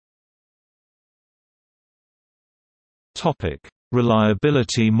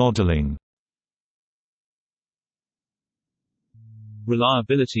 Reliability modeling.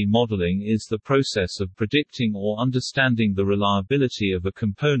 Reliability modeling is the process of predicting or understanding the reliability of a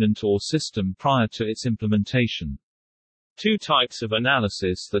component or system prior to its implementation. Two types of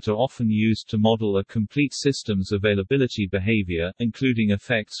analysis that are often used to model a complete system's availability behavior, including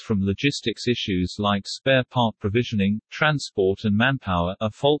effects from logistics issues like spare part provisioning, transport and manpower, are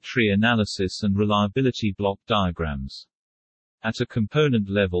fault tree analysis and reliability block diagrams. At a component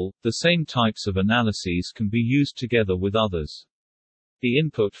level, the same types of analyses can be used together with others. The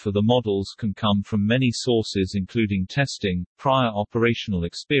input for the models can come from many sources including testing, prior operational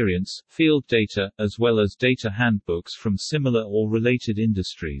experience, field data, as well as data handbooks from similar or related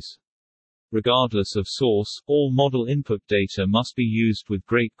industries. Regardless of source, all model input data must be used with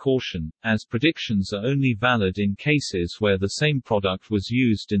great caution, as predictions are only valid in cases where the same product was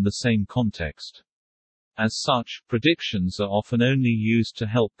used in the same context. As such, predictions are often only used to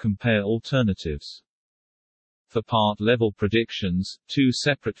help compare alternatives. For part-level predictions, two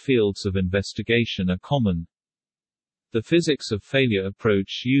separate fields of investigation are common. The physics of failure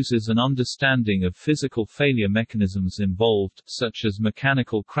approach uses an understanding of physical failure mechanisms involved, such as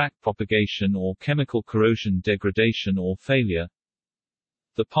mechanical crack propagation or chemical corrosion degradation or failure.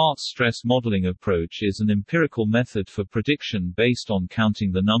 The parts stress modeling approach is an empirical method for prediction based on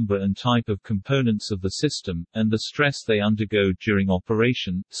counting the number and type of components of the system, and the stress they undergo during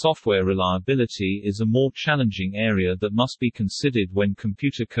operation. Software reliability is a more challenging area that must be considered when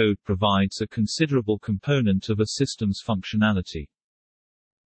computer code provides a considerable component of a system's functionality.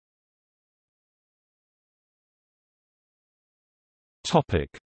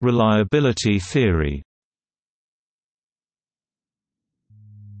 Topic: Reliability theory.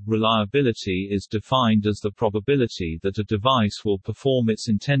 Reliability is defined as the probability that a device will perform its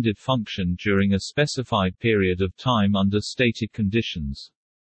intended function during a specified period of time under stated conditions.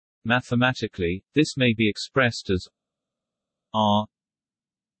 Mathematically, this may be expressed as R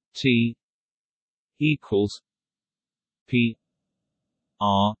T equals P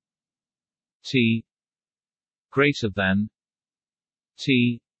R T greater than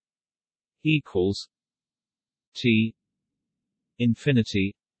T equals T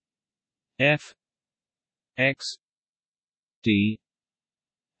infinity F x d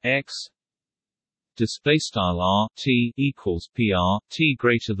x display style R T equals PR T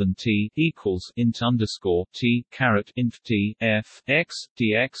greater than T equals int underscore T caret inf T F x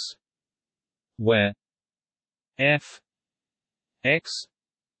dx, where F x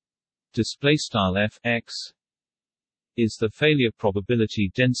display style F x is the failure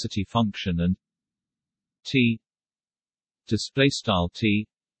probability density function and T display style T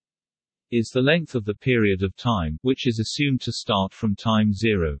is the length of the period of time, which is assumed to start from time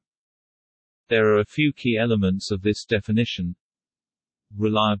zero. There are a few key elements of this definition.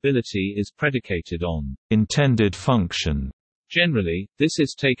 Reliability is predicated on intended function. Generally, this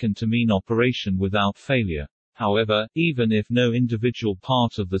is taken to mean operation without failure. However, even if no individual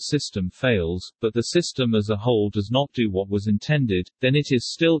part of the system fails, but the system as a whole does not do what was intended, then it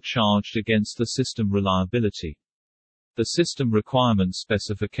is still charged against the system reliability. The system requirement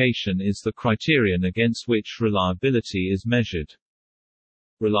specification is the criterion against which reliability is measured.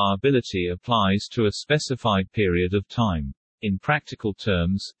 Reliability applies to a specified period of time. In practical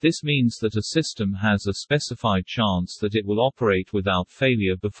terms, this means that a system has a specified chance that it will operate without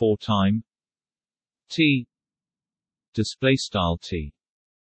failure before time T T.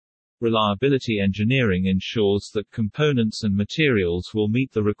 Reliability engineering ensures that components and materials will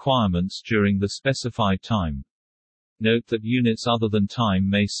meet the requirements during the specified time. Note that units other than time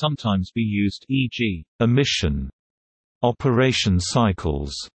may sometimes be used, e.g., emission, operation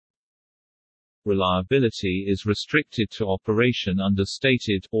cycles. Reliability is restricted to operation under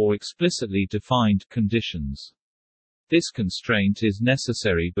stated or explicitly defined conditions. This constraint is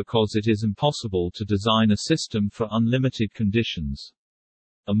necessary because it is impossible to design a system for unlimited conditions.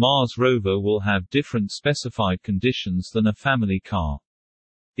 A Mars rover will have different specified conditions than a family car.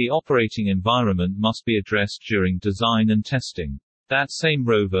 The operating environment must be addressed during design and testing. That same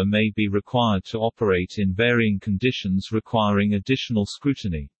rover may be required to operate in varying conditions requiring additional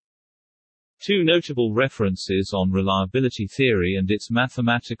scrutiny. Two notable references on reliability theory and its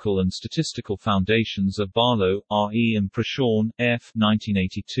mathematical and statistical foundations are Barlow, R.E. and Prashorn, F.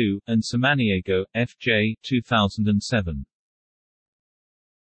 1982, and Samaniego, F.J. 2007.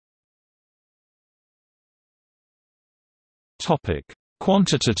 Topic: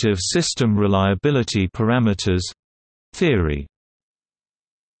 Quantitative system reliability parameters theory.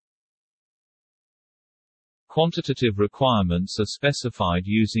 Quantitative requirements are specified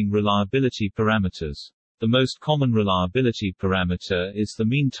using reliability parameters. The most common reliability parameter is the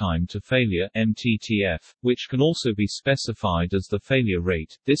mean time to failure (MTTF), which can also be specified as the failure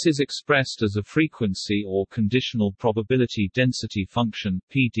rate. This is expressed as a frequency or conditional probability density function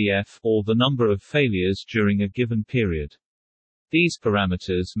 (PDF), or the number of failures during a given period. These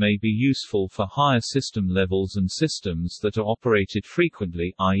parameters may be useful for higher system levels and systems that are operated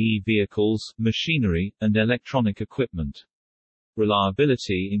frequently, i.e. vehicles, machinery, and electronic equipment.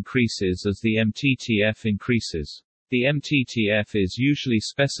 Reliability increases as the MTTF increases. The MTTF is usually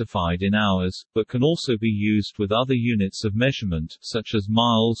specified in hours, but can also be used with other units of measurement, such as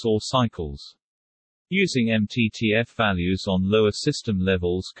miles or cycles. Using MTTF values on lower system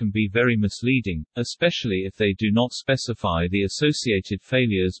levels can be very misleading, especially if they do not specify the associated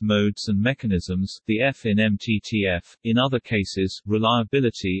failures, modes and mechanisms, the F in MTTF. In other cases,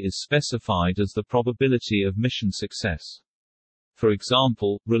 reliability is specified as the probability of mission success. For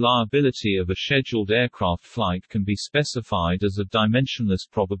example, reliability of a scheduled aircraft flight can be specified as a dimensionless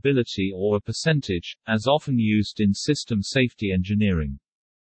probability or a percentage, as often used in system safety engineering.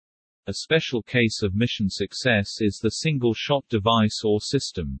 A special case of mission success is the single-shot device or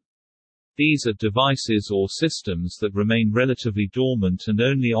system. These are devices or systems that remain relatively dormant and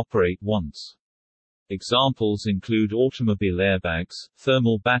only operate once. Examples include automobile airbags,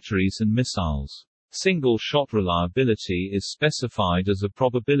 thermal batteries and missiles. Single-shot reliability is specified as a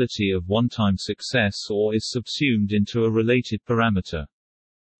probability of one-time success or is subsumed into a related parameter.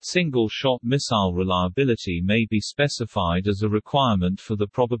 Single-shot missile reliability may be specified as a requirement for the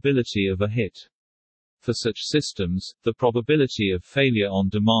probability of a hit. For such systems, the probability of failure on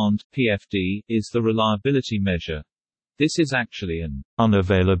demand (PFD) is the reliability measure. This is actually an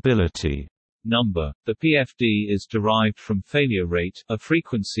unavailability number. The PFD is derived from failure rate, a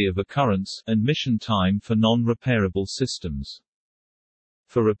frequency of occurrence, and mission time for non-repairable systems.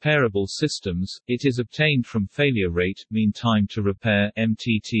 For repairable systems, it is obtained from failure rate, mean time to repair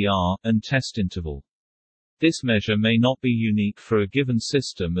 (MTTR), and test interval. This measure may not be unique for a given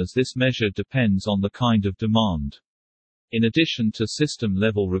system as this measure depends on the kind of demand. In addition to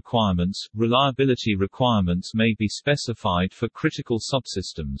system-level requirements, reliability requirements may be specified for critical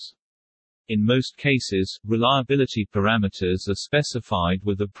subsystems. In most cases, reliability parameters are specified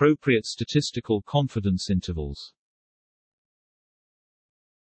with appropriate statistical confidence intervals.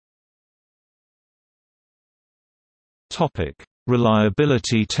 Topic: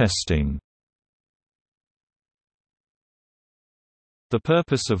 Reliability testing. The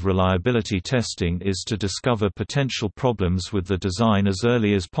purpose of reliability testing is to discover potential problems with the design as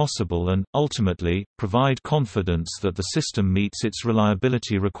early as possible and, ultimately, provide confidence that the system meets its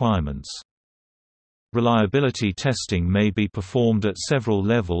reliability requirements. Reliability testing may be performed at several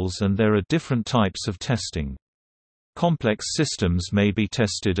levels and there are different types of testing. Complex systems may be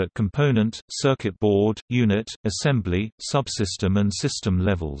tested at component, circuit board, unit, assembly, subsystem and system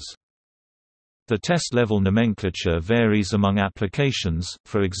levels. The test level nomenclature varies among applications,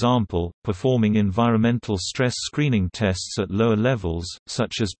 for example, performing environmental stress screening tests at lower levels,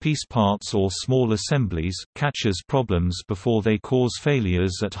 such as piece parts or small assemblies, catches problems before they cause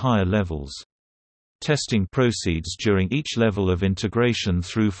failures at higher levels. Testing proceeds during each level of integration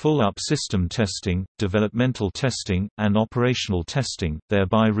through full-up system testing, developmental testing, and operational testing,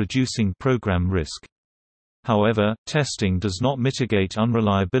 thereby reducing program risk. However, testing does not mitigate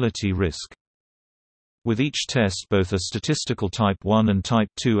unreliability risk. With each test both a statistical Type 1 and Type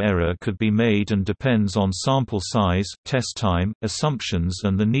 2 error could be made and depends on sample size, test time, assumptions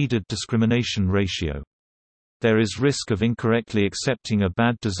and the needed discrimination ratio. There is risk of incorrectly accepting a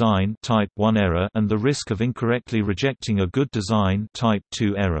bad design Type 1 error and the risk of incorrectly rejecting a good design Type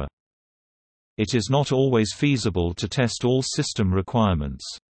 2 error. It is not always feasible to test all system requirements.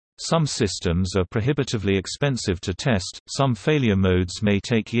 Some systems are prohibitively expensive to test, some failure modes may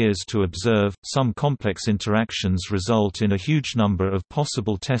take years to observe, some complex interactions result in a huge number of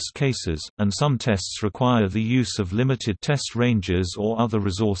possible test cases, and some tests require the use of limited test ranges or other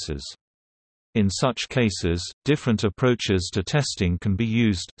resources. In such cases, different approaches to testing can be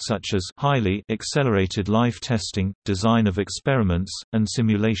used, such as highly accelerated live testing, design of experiments, and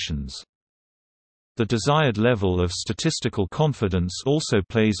simulations. The desired level of statistical confidence also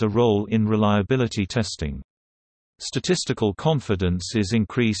plays a role in reliability testing. Statistical confidence is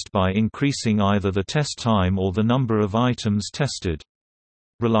increased by increasing either the test time or the number of items tested.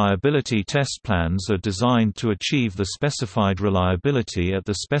 Reliability test plans are designed to achieve the specified reliability at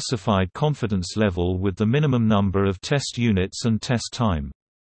the specified confidence level with the minimum number of test units and test time.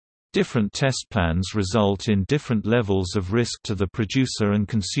 Different test plans result in different levels of risk to the producer and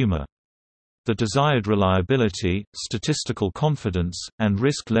consumer. The desired reliability, statistical confidence, and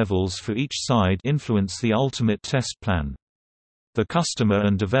risk levels for each side influence the ultimate test plan. The customer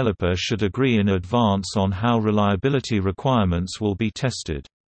and developer should agree in advance on how reliability requirements will be tested.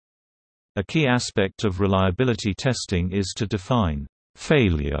 A key aspect of reliability testing is to define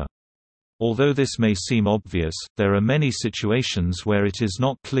failure. Although this may seem obvious, there are many situations where it is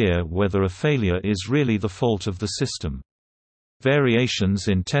not clear whether a failure is really the fault of the system. Variations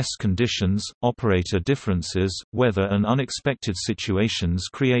in test conditions, operator differences, weather and unexpected situations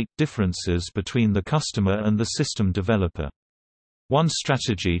create differences between the customer and the system developer. One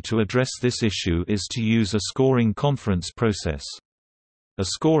strategy to address this issue is to use a scoring conference process. A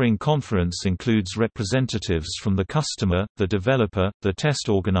scoring conference includes representatives from the customer, the developer, the test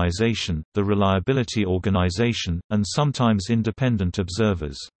organization, the reliability organization, and sometimes independent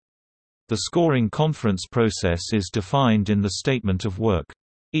observers. The scoring conference process is defined in the statement of work.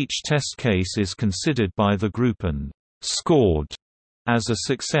 Each test case is considered by the group and scored as a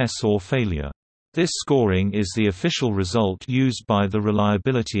success or failure. This scoring is the official result used by the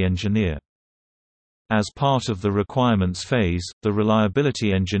reliability engineer. As part of the requirements phase, the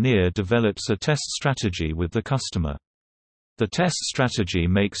reliability engineer develops a test strategy with the customer. The test strategy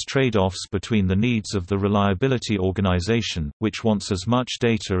makes trade-offs between the needs of the reliability organization, which wants as much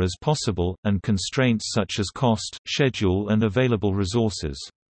data as possible, and constraints such as cost, schedule and available resources.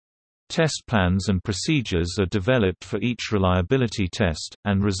 Test plans and procedures are developed for each reliability test,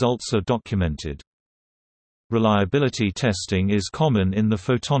 and results are documented. Reliability testing is common in the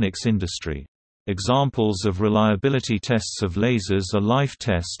photonics industry. Examples of reliability tests of lasers are life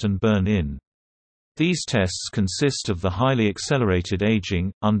test and burn-in. These tests consist of the highly accelerated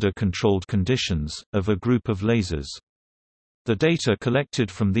aging, under controlled conditions, of a group of lasers. The data collected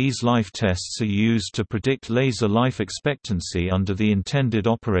from these life tests are used to predict laser life expectancy under the intended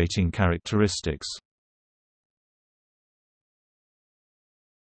operating characteristics.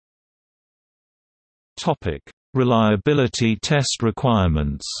 Reliability test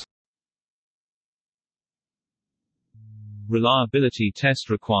requirements. Reliability test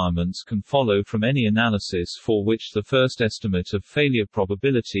requirements can follow from any analysis for which the first estimate of failure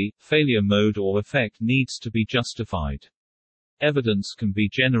probability, failure mode or effect needs to be justified. Evidence can be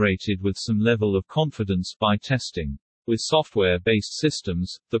generated with some level of confidence by testing. With software-based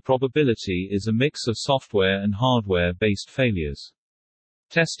systems, the probability is a mix of software and hardware-based failures.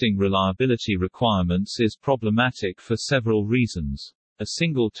 Testing reliability requirements is problematic for several reasons. A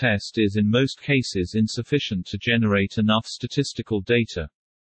single test is in most cases insufficient to generate enough statistical data.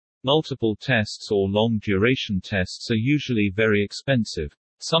 Multiple tests or long-duration tests are usually very expensive.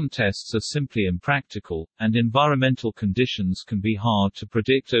 Some tests are simply impractical, and environmental conditions can be hard to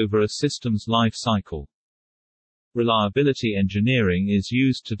predict over a system's life cycle. Reliability engineering is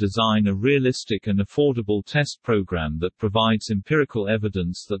used to design a realistic and affordable test program that provides empirical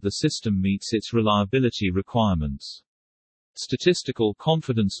evidence that the system meets its reliability requirements. Statistical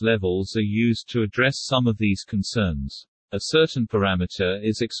confidence levels are used to address some of these concerns. A certain parameter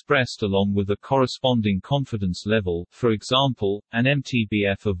is expressed along with a corresponding confidence level, for example, an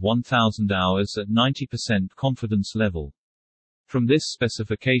MTBF of 1000 hours at 90% confidence level. From this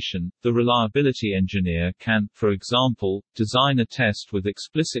specification, the reliability engineer can, for example, design a test with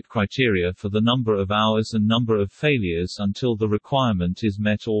explicit criteria for the number of hours and number of failures until the requirement is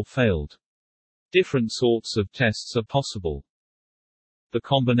met or failed. Different sorts of tests are possible. The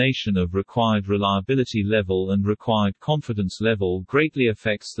combination of required reliability level and required confidence level greatly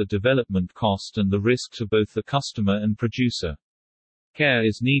affects the development cost and the risk to both the customer and producer. Care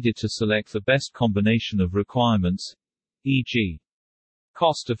is needed to select the best combination of requirements, e.g.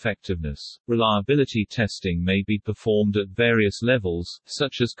 cost effectiveness. Reliability testing may be performed at various levels,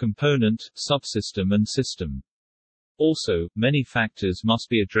 such as component, subsystem and system. Also, many factors must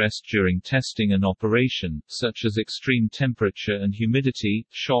be addressed during testing and operation, such as extreme temperature and humidity,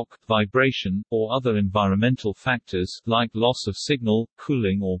 shock, vibration, or other environmental factors, like loss of signal,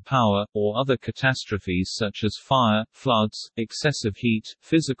 cooling or power, or other catastrophes such as fire, floods, excessive heat,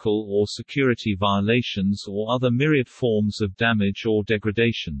 physical or security violations or other myriad forms of damage or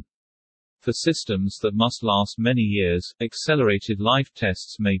degradation. For systems that must last many years, accelerated life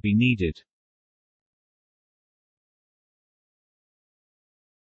tests may be needed.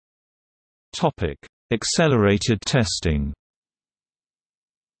 Topic: Accelerated testing.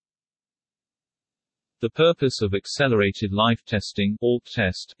 The purpose of accelerated life testing (ALT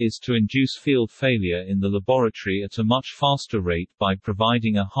test) is to induce field failure in the laboratory at a much faster rate by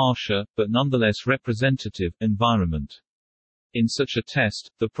providing a harsher, but nonetheless representative, environment. In such a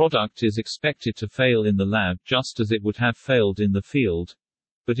test, the product is expected to fail in the lab just as it would have failed in the field,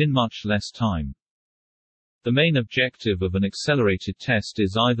 but in much less time. The main objective of an accelerated test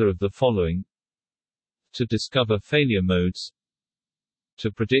is either of the following: to discover failure modes,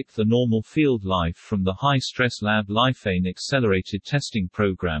 to predict the normal field life from the high-stress lab life. An accelerated testing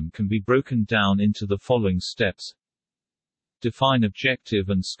program can be broken down into the following steps: define objective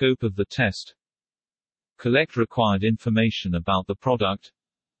and scope of the test, collect required information about the product,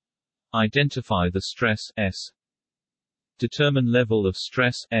 identify the stress S, determine level of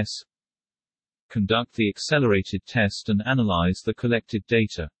stress S, conduct the accelerated test and analyze the collected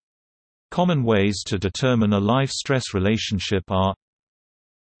data. Common ways to determine a life-stress relationship are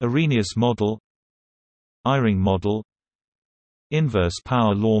Arrhenius model, Eyring model, inverse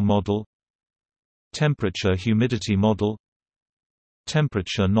power law model, temperature-humidity model,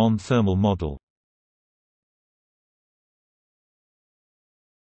 temperature non-thermal model.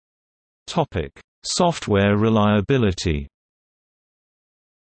 Topic: Software reliability.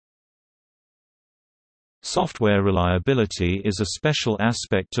 Software reliability is a special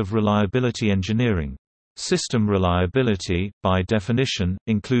aspect of reliability engineering. System reliability, by definition,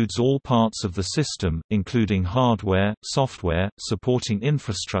 includes all parts of the system, including hardware, software, supporting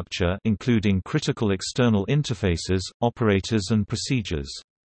infrastructure including critical external interfaces, operators and procedures.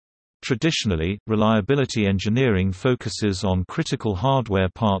 Traditionally, reliability engineering focuses on critical hardware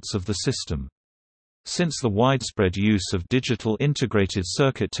parts of the system. Since the widespread use of digital integrated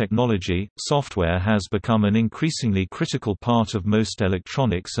circuit technology, software has become an increasingly critical part of most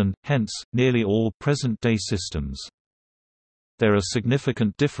electronics and, hence, nearly all present-day systems. There are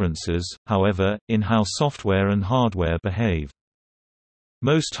significant differences, however, in how software and hardware behave.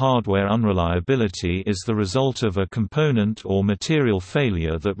 Most hardware unreliability is the result of a component or material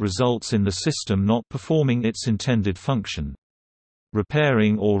failure that results in the system not performing its intended function.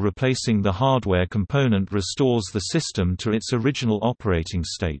 Repairing or replacing the hardware component restores the system to its original operating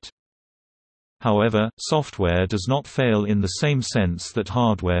state. However, software does not fail in the same sense that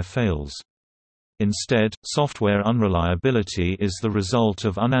hardware fails. Instead, software unreliability is the result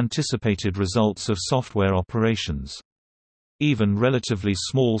of unanticipated results of software operations. Even relatively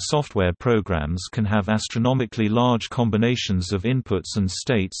small software programs can have astronomically large combinations of inputs and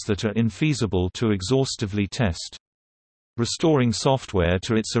states that are infeasible to exhaustively test. Restoring software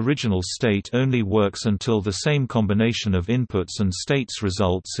to its original state only works until the same combination of inputs and states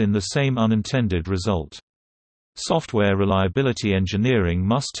results in the same unintended result. Software reliability engineering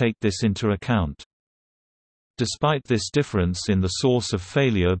must take this into account. Despite this difference in the source of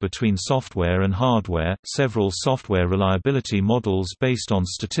failure between software and hardware, several software reliability models based on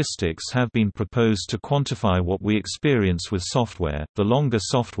statistics have been proposed to quantify what we experience with software. The longer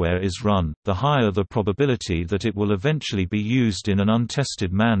software is run, the higher the probability that it will eventually be used in an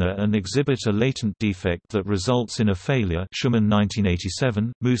untested manner and exhibit a latent defect that results in a failure. Schumann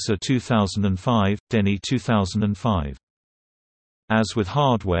 1987, Musa 2005, Denny 2005. As with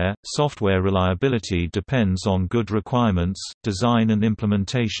hardware, software reliability depends on good requirements, design and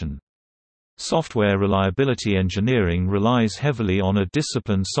implementation. Software reliability engineering relies heavily on a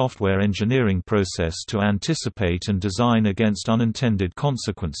disciplined software engineering process to anticipate and design against unintended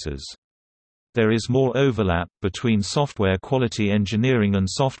consequences. There is more overlap between software quality engineering and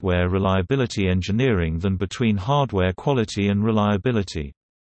software reliability engineering than between hardware quality and reliability.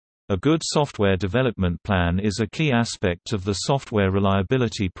 A good software development plan is a key aspect of the software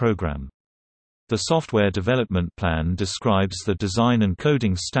reliability program. The software development plan describes the design and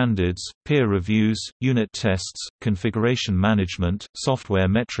coding standards, peer reviews, unit tests, configuration management, software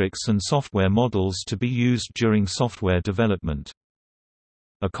metrics and software models to be used during software development.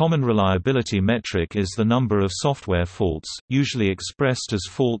 A common reliability metric is the number of software faults, usually expressed as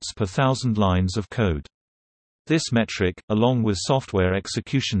faults per 1,000 lines of code. This metric, along with software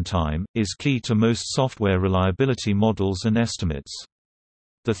execution time, is key to most software reliability models and estimates.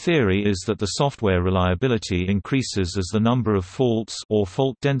 The theory is that the software reliability increases as the number of faults or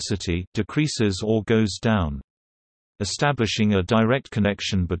fault density decreases or goes down. Establishing a direct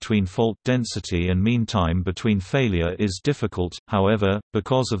connection between fault density and mean time between failure is difficult, however,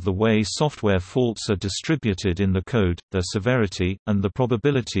 because of the way software faults are distributed in the code, their severity, and the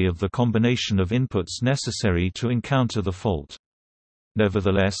probability of the combination of inputs necessary to encounter the fault.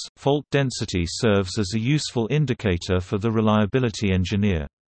 Nevertheless, fault density serves as a useful indicator for the reliability engineer.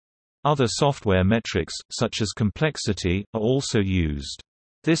 Other software metrics, such as complexity, are also used.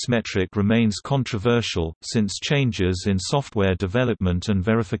 This metric remains controversial, since changes in software development and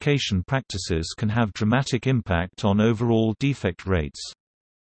verification practices can have dramatic impact on overall defect rates.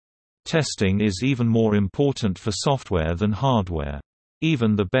 Testing is even more important for software than hardware.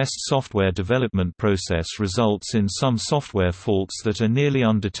 Even the best software development process results in some software faults that are nearly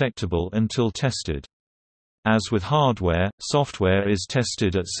undetectable until tested. As with hardware, software is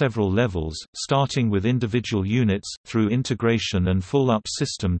tested at several levels, starting with individual units, through integration and full-up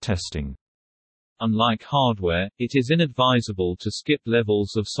system testing. Unlike hardware, it is inadvisable to skip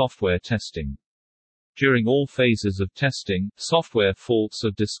levels of software testing. During all phases of testing, software faults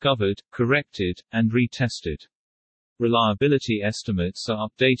are discovered, corrected, and retested. Reliability estimates are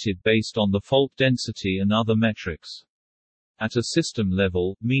updated based on the fault density and other metrics. At a system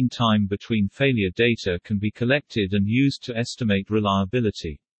level, mean time between failure data can be collected and used to estimate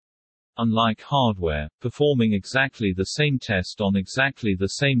reliability. Unlike hardware, performing exactly the same test on exactly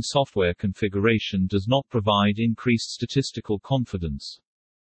the same software configuration does not provide increased statistical confidence.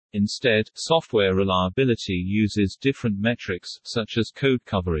 Instead, software reliability uses different metrics, such as code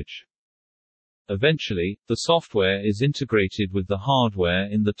coverage. Eventually, the software is integrated with the hardware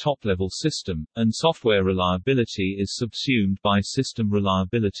in the top-level system, and software reliability is subsumed by system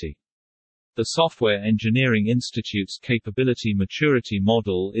reliability. The Software Engineering Institute's Capability Maturity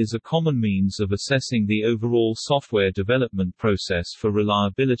Model is a common means of assessing the overall software development process for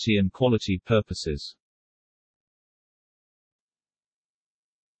reliability and quality purposes.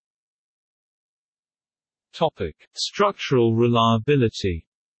 Topic: Structural reliability.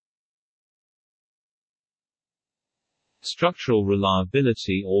 Structural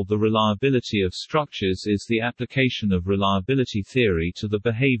reliability, or the reliability of structures, is the application of reliability theory to the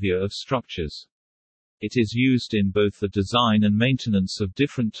behavior of structures. It is used in both the design and maintenance of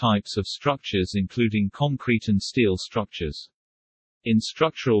different types of structures, including concrete and steel structures. In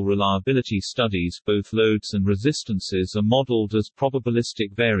structural reliability studies, both loads and resistances are modeled as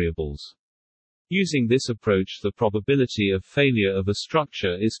probabilistic variables. Using this approach, the probability of failure of a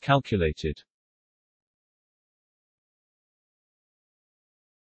structure is calculated.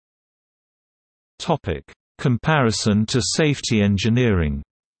 Topic: Comparison to safety engineering.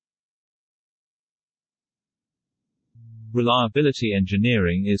 Reliability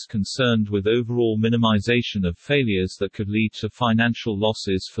engineering is concerned with overall minimization of failures that could lead to financial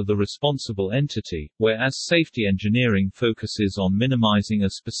losses for the responsible entity, whereas safety engineering focuses on minimizing a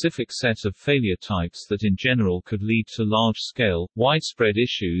specific set of failure types that in general could lead to large-scale, widespread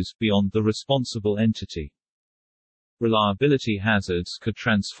issues beyond the responsible entity. Reliability hazards could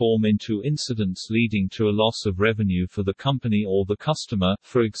transform into incidents leading to a loss of revenue for the company or the customer,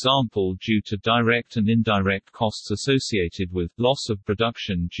 for example due to direct and indirect costs associated with loss of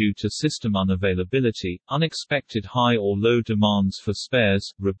production due to system unavailability, unexpected high or low demands for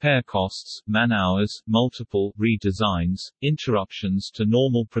spares, repair costs, man-hours, multiple redesigns, interruptions to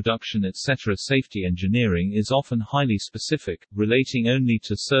normal production etc. Safety engineering is often highly specific, relating only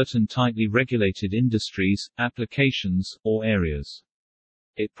to certain tightly regulated industries, applications, or areas.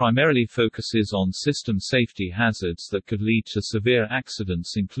 It primarily focuses on system safety hazards that could lead to severe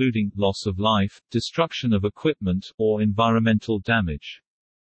accidents, including loss of life, destruction of equipment, or environmental damage.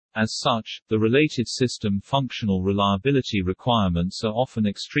 As such, the related system functional reliability requirements are often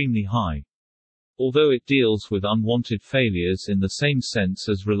extremely high. Although it deals with unwanted failures in the same sense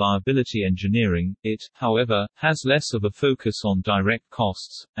as reliability engineering, it, however, has less of a focus on direct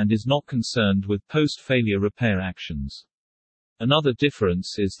costs, and is not concerned with post-failure repair actions. Another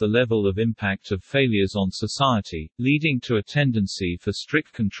difference is the level of impact of failures on society, leading to a tendency for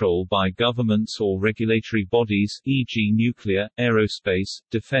strict control by governments or regulatory bodies, e.g. nuclear, aerospace,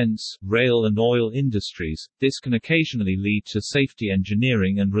 defense, rail and oil industries. This can occasionally lead to safety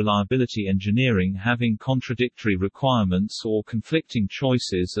engineering and reliability engineering having contradictory requirements or conflicting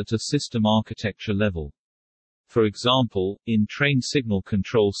choices at a system architecture level. For example, in train signal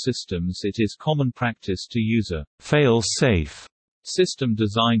control systems it is common practice to use a fail-safe System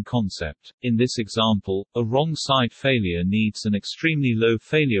design concept. In this example, a wrong side failure needs an extremely low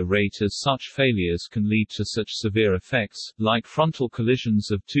failure rate, as such failures can lead to such severe effects, like frontal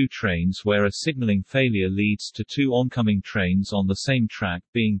collisions of two trains where a signaling failure leads to two oncoming trains on the same track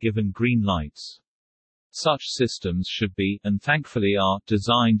being given green lights. Such systems should be, and thankfully are,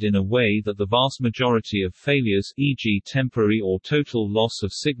 designed in a way that the vast majority of failures, e.g. temporary or total loss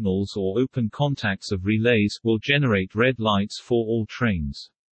of signals or open contacts of relays, will generate red lights for all trains.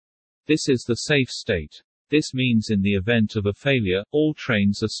 This is the safe state. This means in the event of a failure, all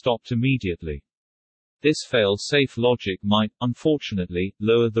trains are stopped immediately. This fail-safe logic might, unfortunately,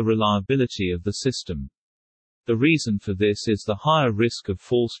 lower the reliability of the system. The reason for this is the higher risk of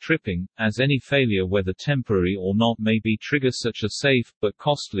false tripping, as any failure, whether temporary or not, may be trigger such a safe, but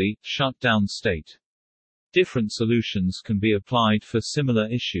costly, shutdown state. Different solutions can be applied for similar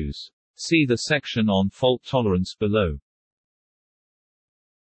issues. See the section on fault tolerance below.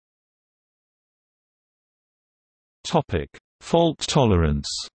 Topic: Fault tolerance.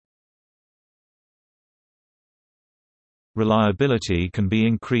 Reliability can be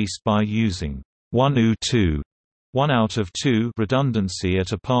increased by using 1 out of 2 redundancy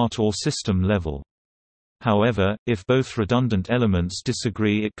at a part or system level. However, if both redundant elements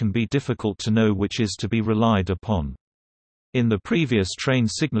disagree, it can be difficult to know which is to be relied upon. In the previous train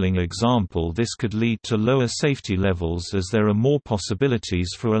signaling example, this could lead to lower safety levels, as there are more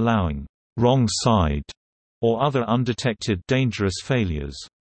possibilities for allowing wrong side or other undetected dangerous failures.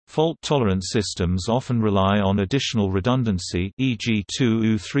 Fault-tolerant systems often rely on additional redundancy, e.g.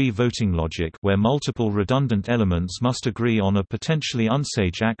 2-3 voting logic, where multiple redundant elements must agree on a potentially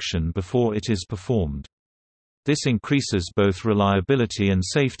unsafe action before it is performed. This increases both reliability and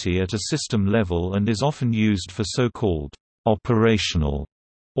safety at a system level and is often used for so-called operational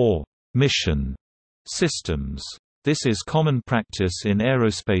or mission systems. This is common practice in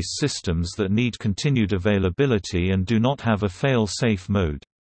aerospace systems that need continued availability and do not have a fail-safe mode.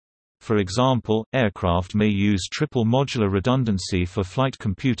 For example, aircraft may use triple modular redundancy for flight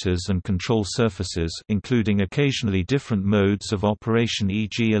computers and control surfaces, including occasionally different modes of operation,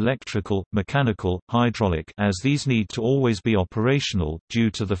 e.g. electrical, mechanical, hydraulic, as these need to always be operational,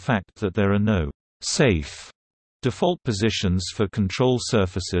 due to the fact that there are no safe default positions for control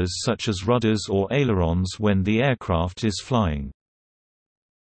surfaces such as rudders or ailerons when the aircraft is flying.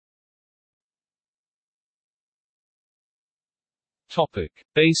 Topic: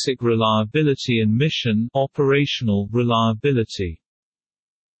 Basic reliability and mission operational reliability.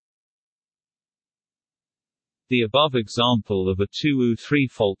 The above example of a 2-3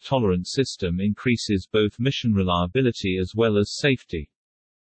 fault-tolerant system increases both mission reliability as well as safety.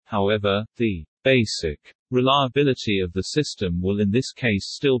 However, the basic reliability of the system will in this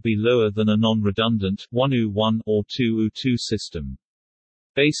case still be lower than a non-redundant 1-1 or 2-2 system.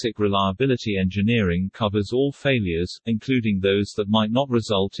 Basic reliability engineering covers all failures, including those that might not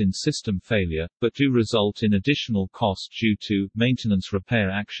result in system failure, but do result in additional cost due to maintenance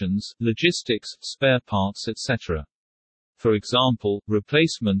repair actions, logistics, spare parts, etc. For example,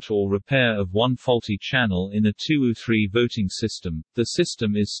 replacement or repair of one faulty channel in a 2-3 voting system, the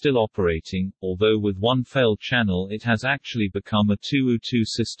system is still operating, although with one failed channel it has actually become a 2-2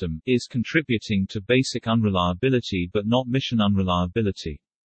 system, is contributing to basic unreliability but not mission unreliability.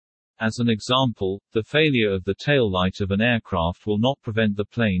 As an example, the failure of the tail light of an aircraft will not prevent the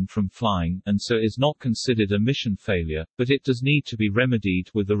plane from flying, and so is not considered a mission failure, but it does need to be remedied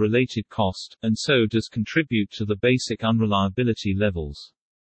with a related cost, and so does contribute to the basic unreliability levels.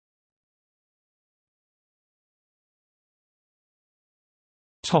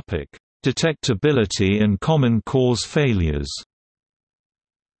 Topic: Detectability and common cause failures.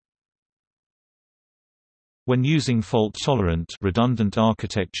 When using fault-tolerant redundant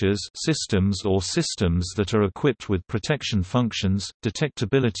architectures, systems or systems that are equipped with protection functions,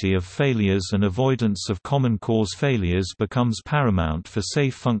 detectability of failures and avoidance of common cause failures becomes paramount for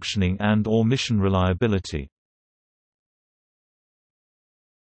safe functioning and/or mission reliability.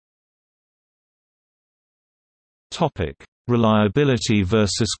 Topic: Reliability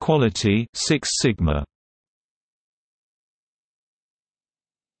versus quality, Six Sigma.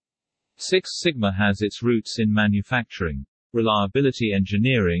 Six Sigma has its roots in manufacturing. Reliability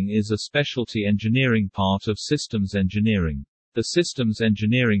engineering is a specialty engineering part of systems engineering. The systems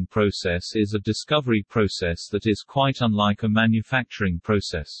engineering process is a discovery process that is quite unlike a manufacturing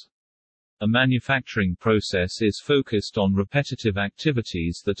process. A manufacturing process is focused on repetitive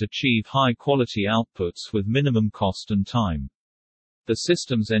activities that achieve high-quality outputs with minimum cost and time. The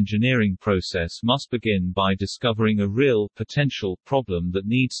systems engineering process must begin by discovering a real, potential, problem that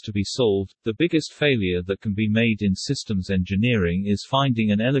needs to be solved. The biggest failure that can be made in systems engineering is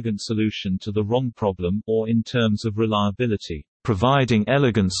finding an elegant solution to the wrong problem, or in terms of reliability, providing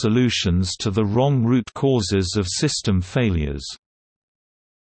elegant solutions to the wrong root causes of system failures.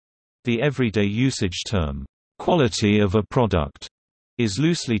 The everyday usage term, quality of a product, is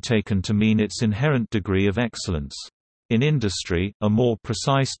loosely taken to mean its inherent degree of excellence. In industry, a more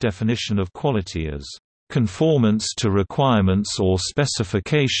precise definition of quality is conformance to requirements or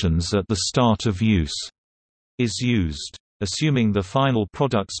specifications at the start of use is used. Assuming the final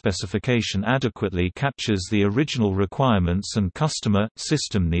product specification adequately captures the original requirements and customer,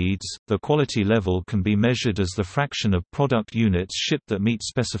 system needs, the quality level can be measured as the fraction of product units shipped that meet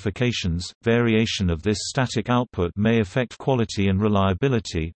specifications. Variation of this static output may affect quality and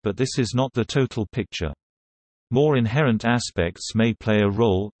reliability, but this is not the total picture. More inherent aspects may play a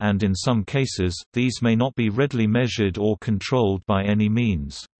role, and in some cases, these may not be readily measured or controlled by any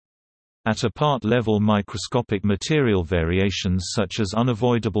means. At a part level, microscopic material variations such as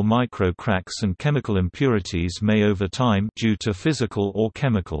unavoidable micro-cracks and chemical impurities may over time, due to physical or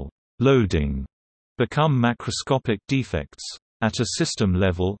chemical loading, become macroscopic defects. At a system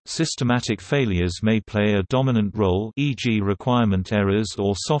level, systematic failures may play a dominant role, e.g. requirement errors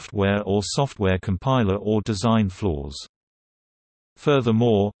or software compiler or design flaws.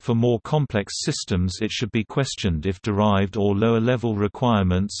 Furthermore, for more complex systems it should be questioned if derived or lower-level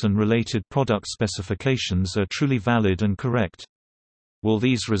requirements and related product specifications are truly valid and correct. Will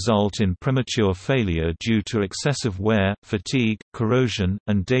these result in premature failure due to excessive wear, fatigue, corrosion,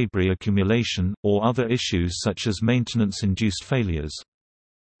 and debris accumulation, or other issues such as maintenance-induced failures?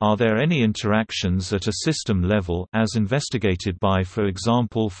 Are there any interactions at a system level, as investigated by, for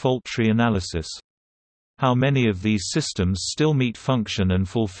example, fault tree analysis? How many of these systems still meet function and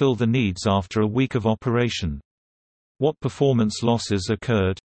fulfill the needs after a week of operation? What performance losses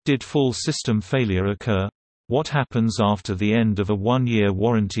occurred? Did full system failure occur? What happens after the end of a one-year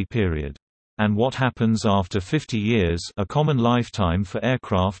warranty period? And what happens after 50 years, a common lifetime for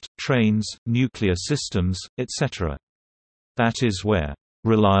aircraft, trains, nuclear systems, etc.? That is where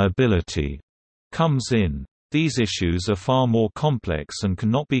reliability comes in. These issues are far more complex and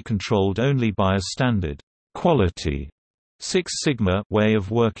cannot be controlled only by a standard quality Six Sigma way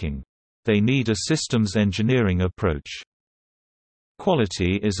of working. They need a systems engineering approach.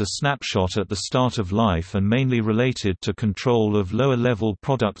 Quality is a snapshot at the start of life and mainly related to control of lower-level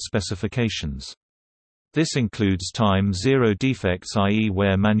product specifications. This includes time zero defects, i.e.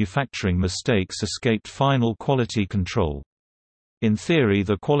 where manufacturing mistakes escaped final quality control. In theory,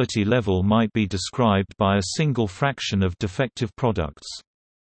 the quality level might be described by a single fraction of defective products.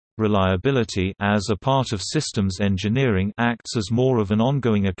 Reliability, as a part of systems engineering, acts as more of an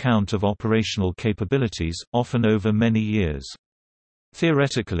ongoing account of operational capabilities, often over many years.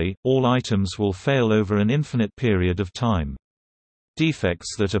 Theoretically, all items will fail over an infinite period of time.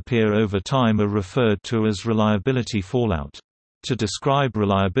 Defects that appear over time are referred to as reliability fallout. To describe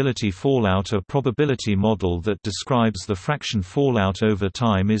reliability fallout, a probability model that describes the fraction fallout over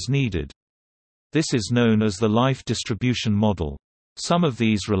time is needed. This is known as the life distribution model. Some of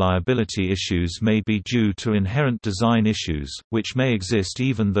these reliability issues may be due to inherent design issues, which may exist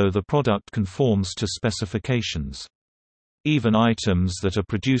even though the product conforms to specifications. Even items that are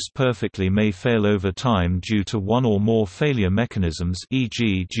produced perfectly may fail over time due to one or more failure mechanisms,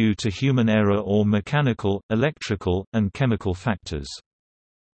 e.g. due to human error or mechanical, electrical, and chemical factors.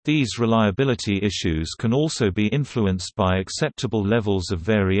 These reliability issues can also be influenced by acceptable levels of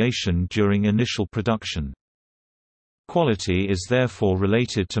variation during initial production. Quality is therefore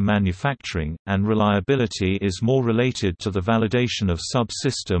related to manufacturing, and reliability is more related to the validation of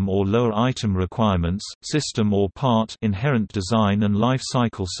subsystem or lower item requirements, system or part, inherent design and life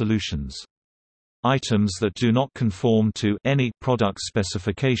cycle solutions. Items that do not conform to any product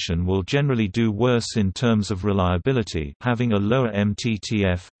specification will generally do worse in terms of reliability, having a lower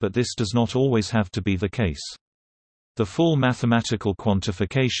MTBF, but this does not always have to be the case. The full mathematical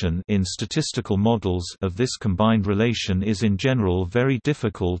quantification in statistical models of this combined relation is in general very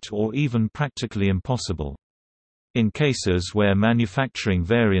difficult or even practically impossible. In cases where manufacturing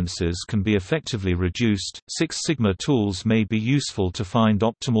variances can be effectively reduced, Six Sigma tools may be useful to find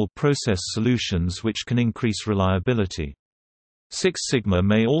optimal process solutions which can increase reliability. Six Sigma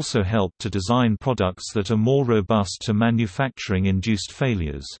may also help to design products that are more robust to manufacturing-induced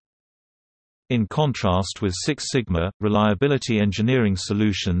failures. In contrast with Six Sigma, reliability engineering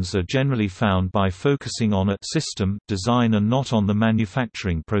solutions are generally found by focusing on a system design and not on the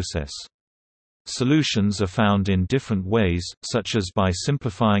manufacturing process. Solutions are found in different ways, such as by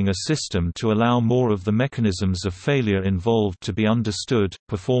simplifying a system to allow more of the mechanisms of failure involved to be understood,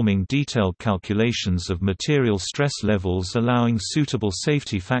 performing detailed calculations of material stress levels allowing suitable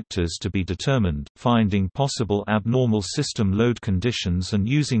safety factors to be determined, finding possible abnormal system load conditions and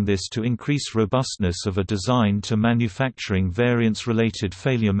using this to increase robustness of a design to manufacturing variance-related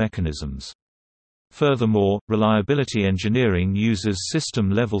failure mechanisms. Furthermore, reliability engineering uses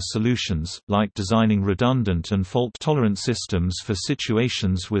system-level solutions, like designing redundant and fault-tolerant systems for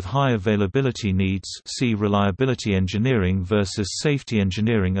situations with high availability needs. See reliability engineering versus safety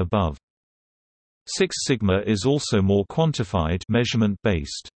engineering above. Six Sigma is also more quantified,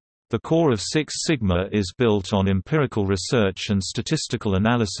 measurement-based. The core of Six Sigma is built on empirical research and statistical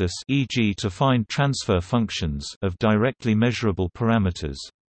analysis, e.g. to find transfer functions of directly measurable parameters.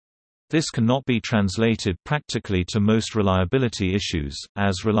 This cannot be translated practically to most reliability issues,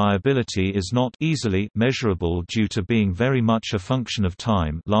 as reliability is not easily measurable due to being very much a function of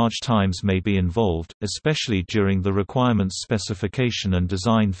time. Large times may be involved, especially during the requirements specification and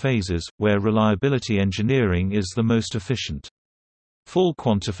design phases, where reliability engineering is the most efficient. Full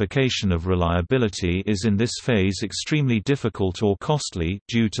quantification of reliability is in this phase extremely difficult or costly,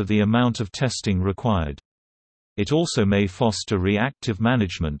 due to the amount of testing required. It also may foster reactive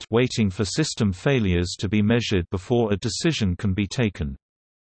management, waiting for system failures to be measured before a decision can be taken.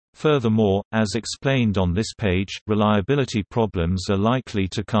 Furthermore, as explained on this page, reliability problems are likely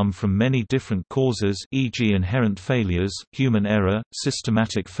to come from many different causes, e.g. inherent failures, human error,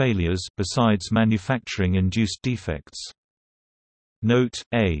 systematic failures, besides manufacturing-induced defects. Note: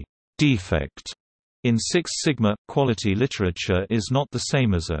 a defect in Six Sigma quality literature is not the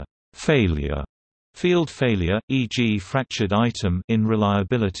same as a failure. Field failure, e.g. fractured item, in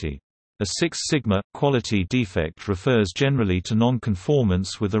reliability. A Six Sigma quality defect refers generally to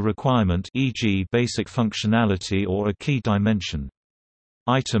non-conformance with a requirement, e.g. basic functionality or a key dimension.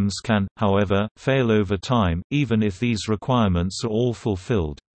 Items can, however, fail over time, even if these requirements are all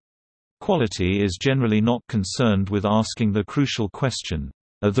fulfilled. Quality is generally not concerned with asking the crucial question,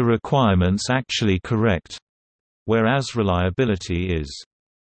 "Are the requirements actually correct?" whereas reliability is.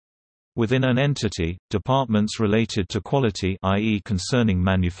 Within an entity, departments related to quality, i.e. concerning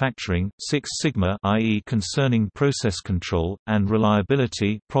manufacturing, Six Sigma, i.e. concerning process control, and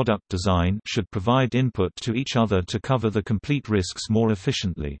reliability, product design, should provide input to each other to cover the complete risks more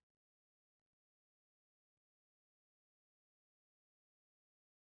efficiently.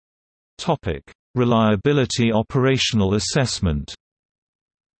 Topic: Reliability operational assessment.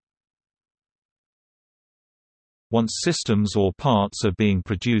 Once systems or parts are being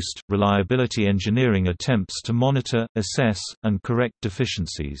produced, reliability engineering attempts to monitor, assess, and correct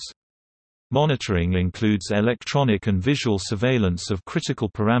deficiencies. Monitoring includes electronic and visual surveillance of critical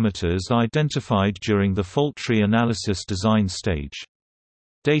parameters identified during the fault tree analysis design stage.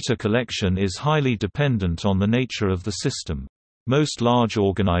 Data collection is highly dependent on the nature of the system. Most large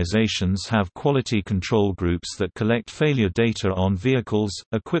organizations have quality control groups that collect failure data on vehicles,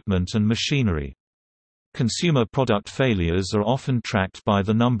 equipment and machinery. Consumer product failures are often tracked by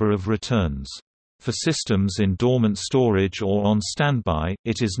the number of returns. For systems in dormant storage or on standby,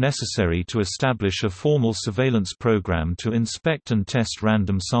 it is necessary to establish a formal surveillance program to inspect and test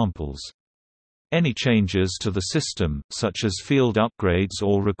random samples. Any changes to the system, such as field upgrades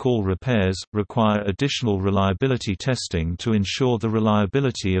or recall repairs, require additional reliability testing to ensure the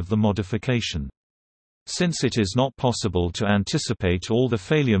reliability of the modification. Since it is not possible to anticipate all the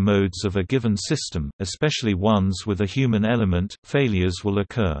failure modes of a given system, especially ones with a human element, failures will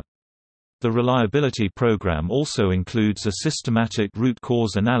occur. The reliability program also includes a systematic root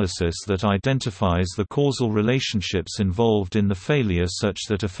cause analysis that identifies the causal relationships involved in the failure such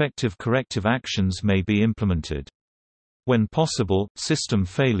that effective corrective actions may be implemented. When possible, system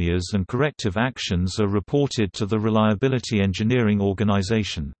failures and corrective actions are reported to the reliability engineering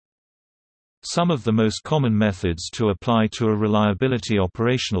organization. Some of the most common methods to apply to a reliability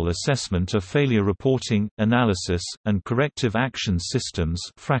operational assessment are failure reporting, analysis, and corrective action systems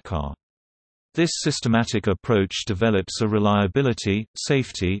 (FRACAR). This systematic approach develops a reliability,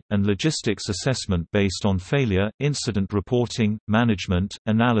 safety, and logistics assessment based on failure, incident reporting, management,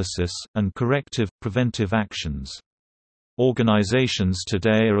 analysis, and corrective, preventive actions. Organizations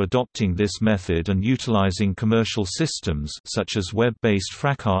today are adopting this method and utilizing commercial systems such as web-based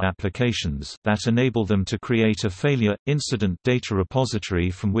FRACAR applications that enable them to create a failure, incident data repository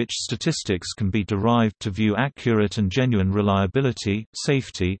from which statistics can be derived to view accurate and genuine reliability,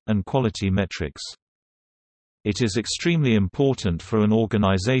 safety, and quality metrics. It is extremely important for an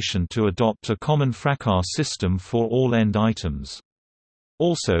organization to adopt a common FRACAR system for all end items.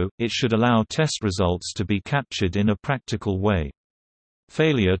 Also, it should allow test results to be captured in a practical way.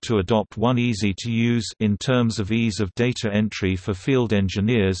 Failure to adopt one easy-to-use in terms of ease of data entry for field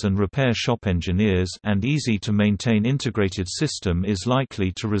engineers and repair shop engineers and easy-to-maintain integrated system is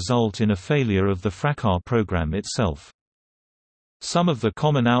likely to result in a failure of the FRACAR program itself. Some of the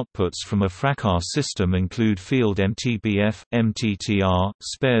common outputs from a FRACAR system include field MTBF, MTTR,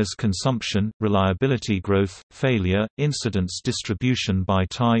 spares consumption, reliability growth, failure, incidence distribution by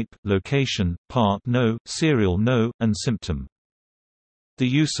type, location, part no, serial no, and symptom. The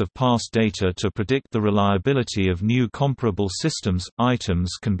use of past data to predict the reliability of new comparable systems,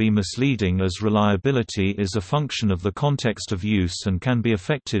 items can be misleading as reliability is a function of the context of use and can be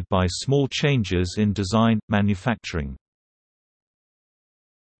affected by small changes in design, manufacturing.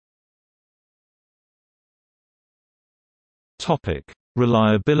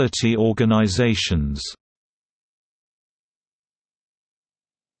 Reliability organizations.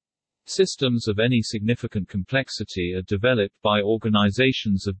 Systems of any significant complexity are developed by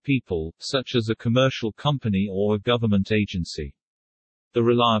organizations of people, such as a commercial company or a government agency. The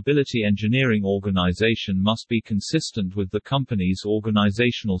reliability engineering organization must be consistent with the company's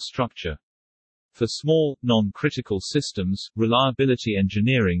organizational structure. For small, non-critical systems, reliability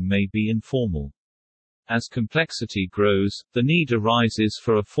engineering may be informal. As complexity grows, the need arises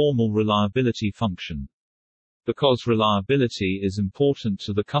for a formal reliability function. Because reliability is important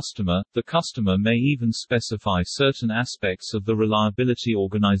to the customer may even specify certain aspects of the reliability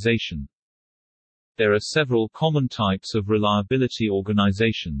organization. There are several common types of reliability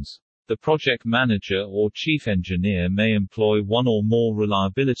organizations. The project manager or chief engineer may employ one or more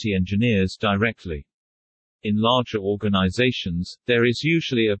reliability engineers directly. In larger organizations, there is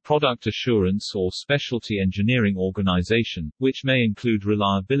usually a product assurance or specialty engineering organization, which may include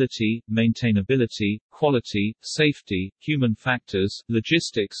reliability, maintainability, quality, safety, human factors,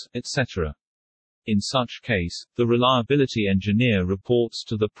 logistics, etc. In such case, the reliability engineer reports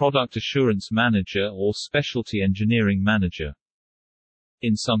to the product assurance manager or specialty engineering manager.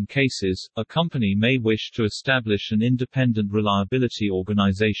 In some cases, a company may wish to establish an independent reliability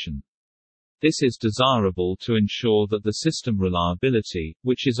organization. This is desirable to ensure that the system reliability,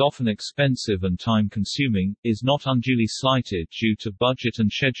 which is often expensive and time-consuming, is not unduly slighted due to budget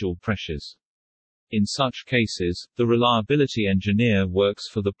and schedule pressures. In such cases, the reliability engineer works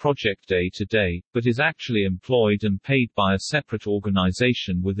for the project day to day, but is actually employed and paid by a separate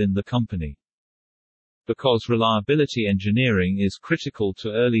organization within the company. Because reliability engineering is critical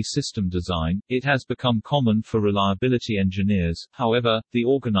to early system design, it has become common for reliability engineers, however, the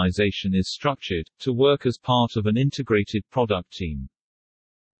organization is structured to work as part of an integrated product team.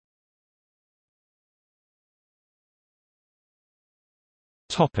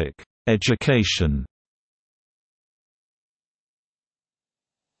 Topic: Education.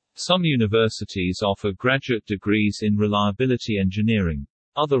 Some universities offer graduate degrees in reliability engineering.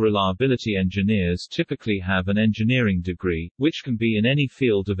 Other reliability engineers typically have an engineering degree, which can be in any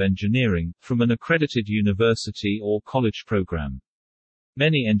field of engineering, from an accredited university or college program.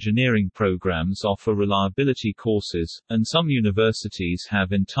 Many engineering programs offer reliability courses, and some universities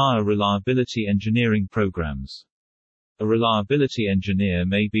have entire reliability engineering programs. A reliability engineer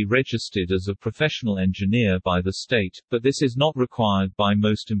may be registered as a professional engineer by the state, but this is not required by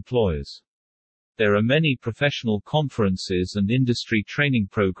most employers. There are many professional conferences and industry training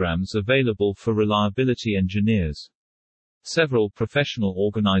programs available for reliability engineers. Several professional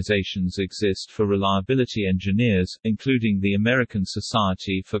organizations exist for reliability engineers, including the American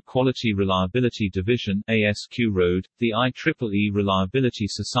Society for Quality Reliability Division (ASQ-ROAD), the IEEE Reliability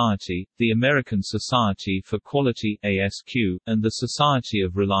Society, the American Society for Quality (ASQ), and the Society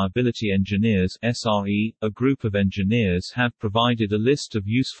of Reliability Engineers (SRE). A group of engineers have provided a list of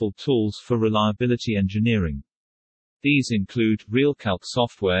useful tools for reliability engineering. These include RealCalc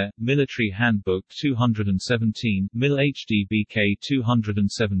software, Military Handbook 217, MIL-HDBK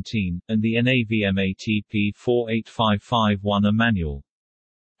 217, and the NAVMATP 48551 manual.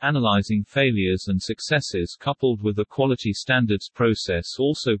 Analyzing failures and successes coupled with a quality standards process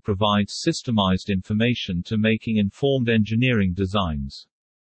also provides systemized information to making informed engineering designs.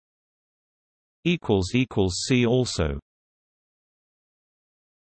 See also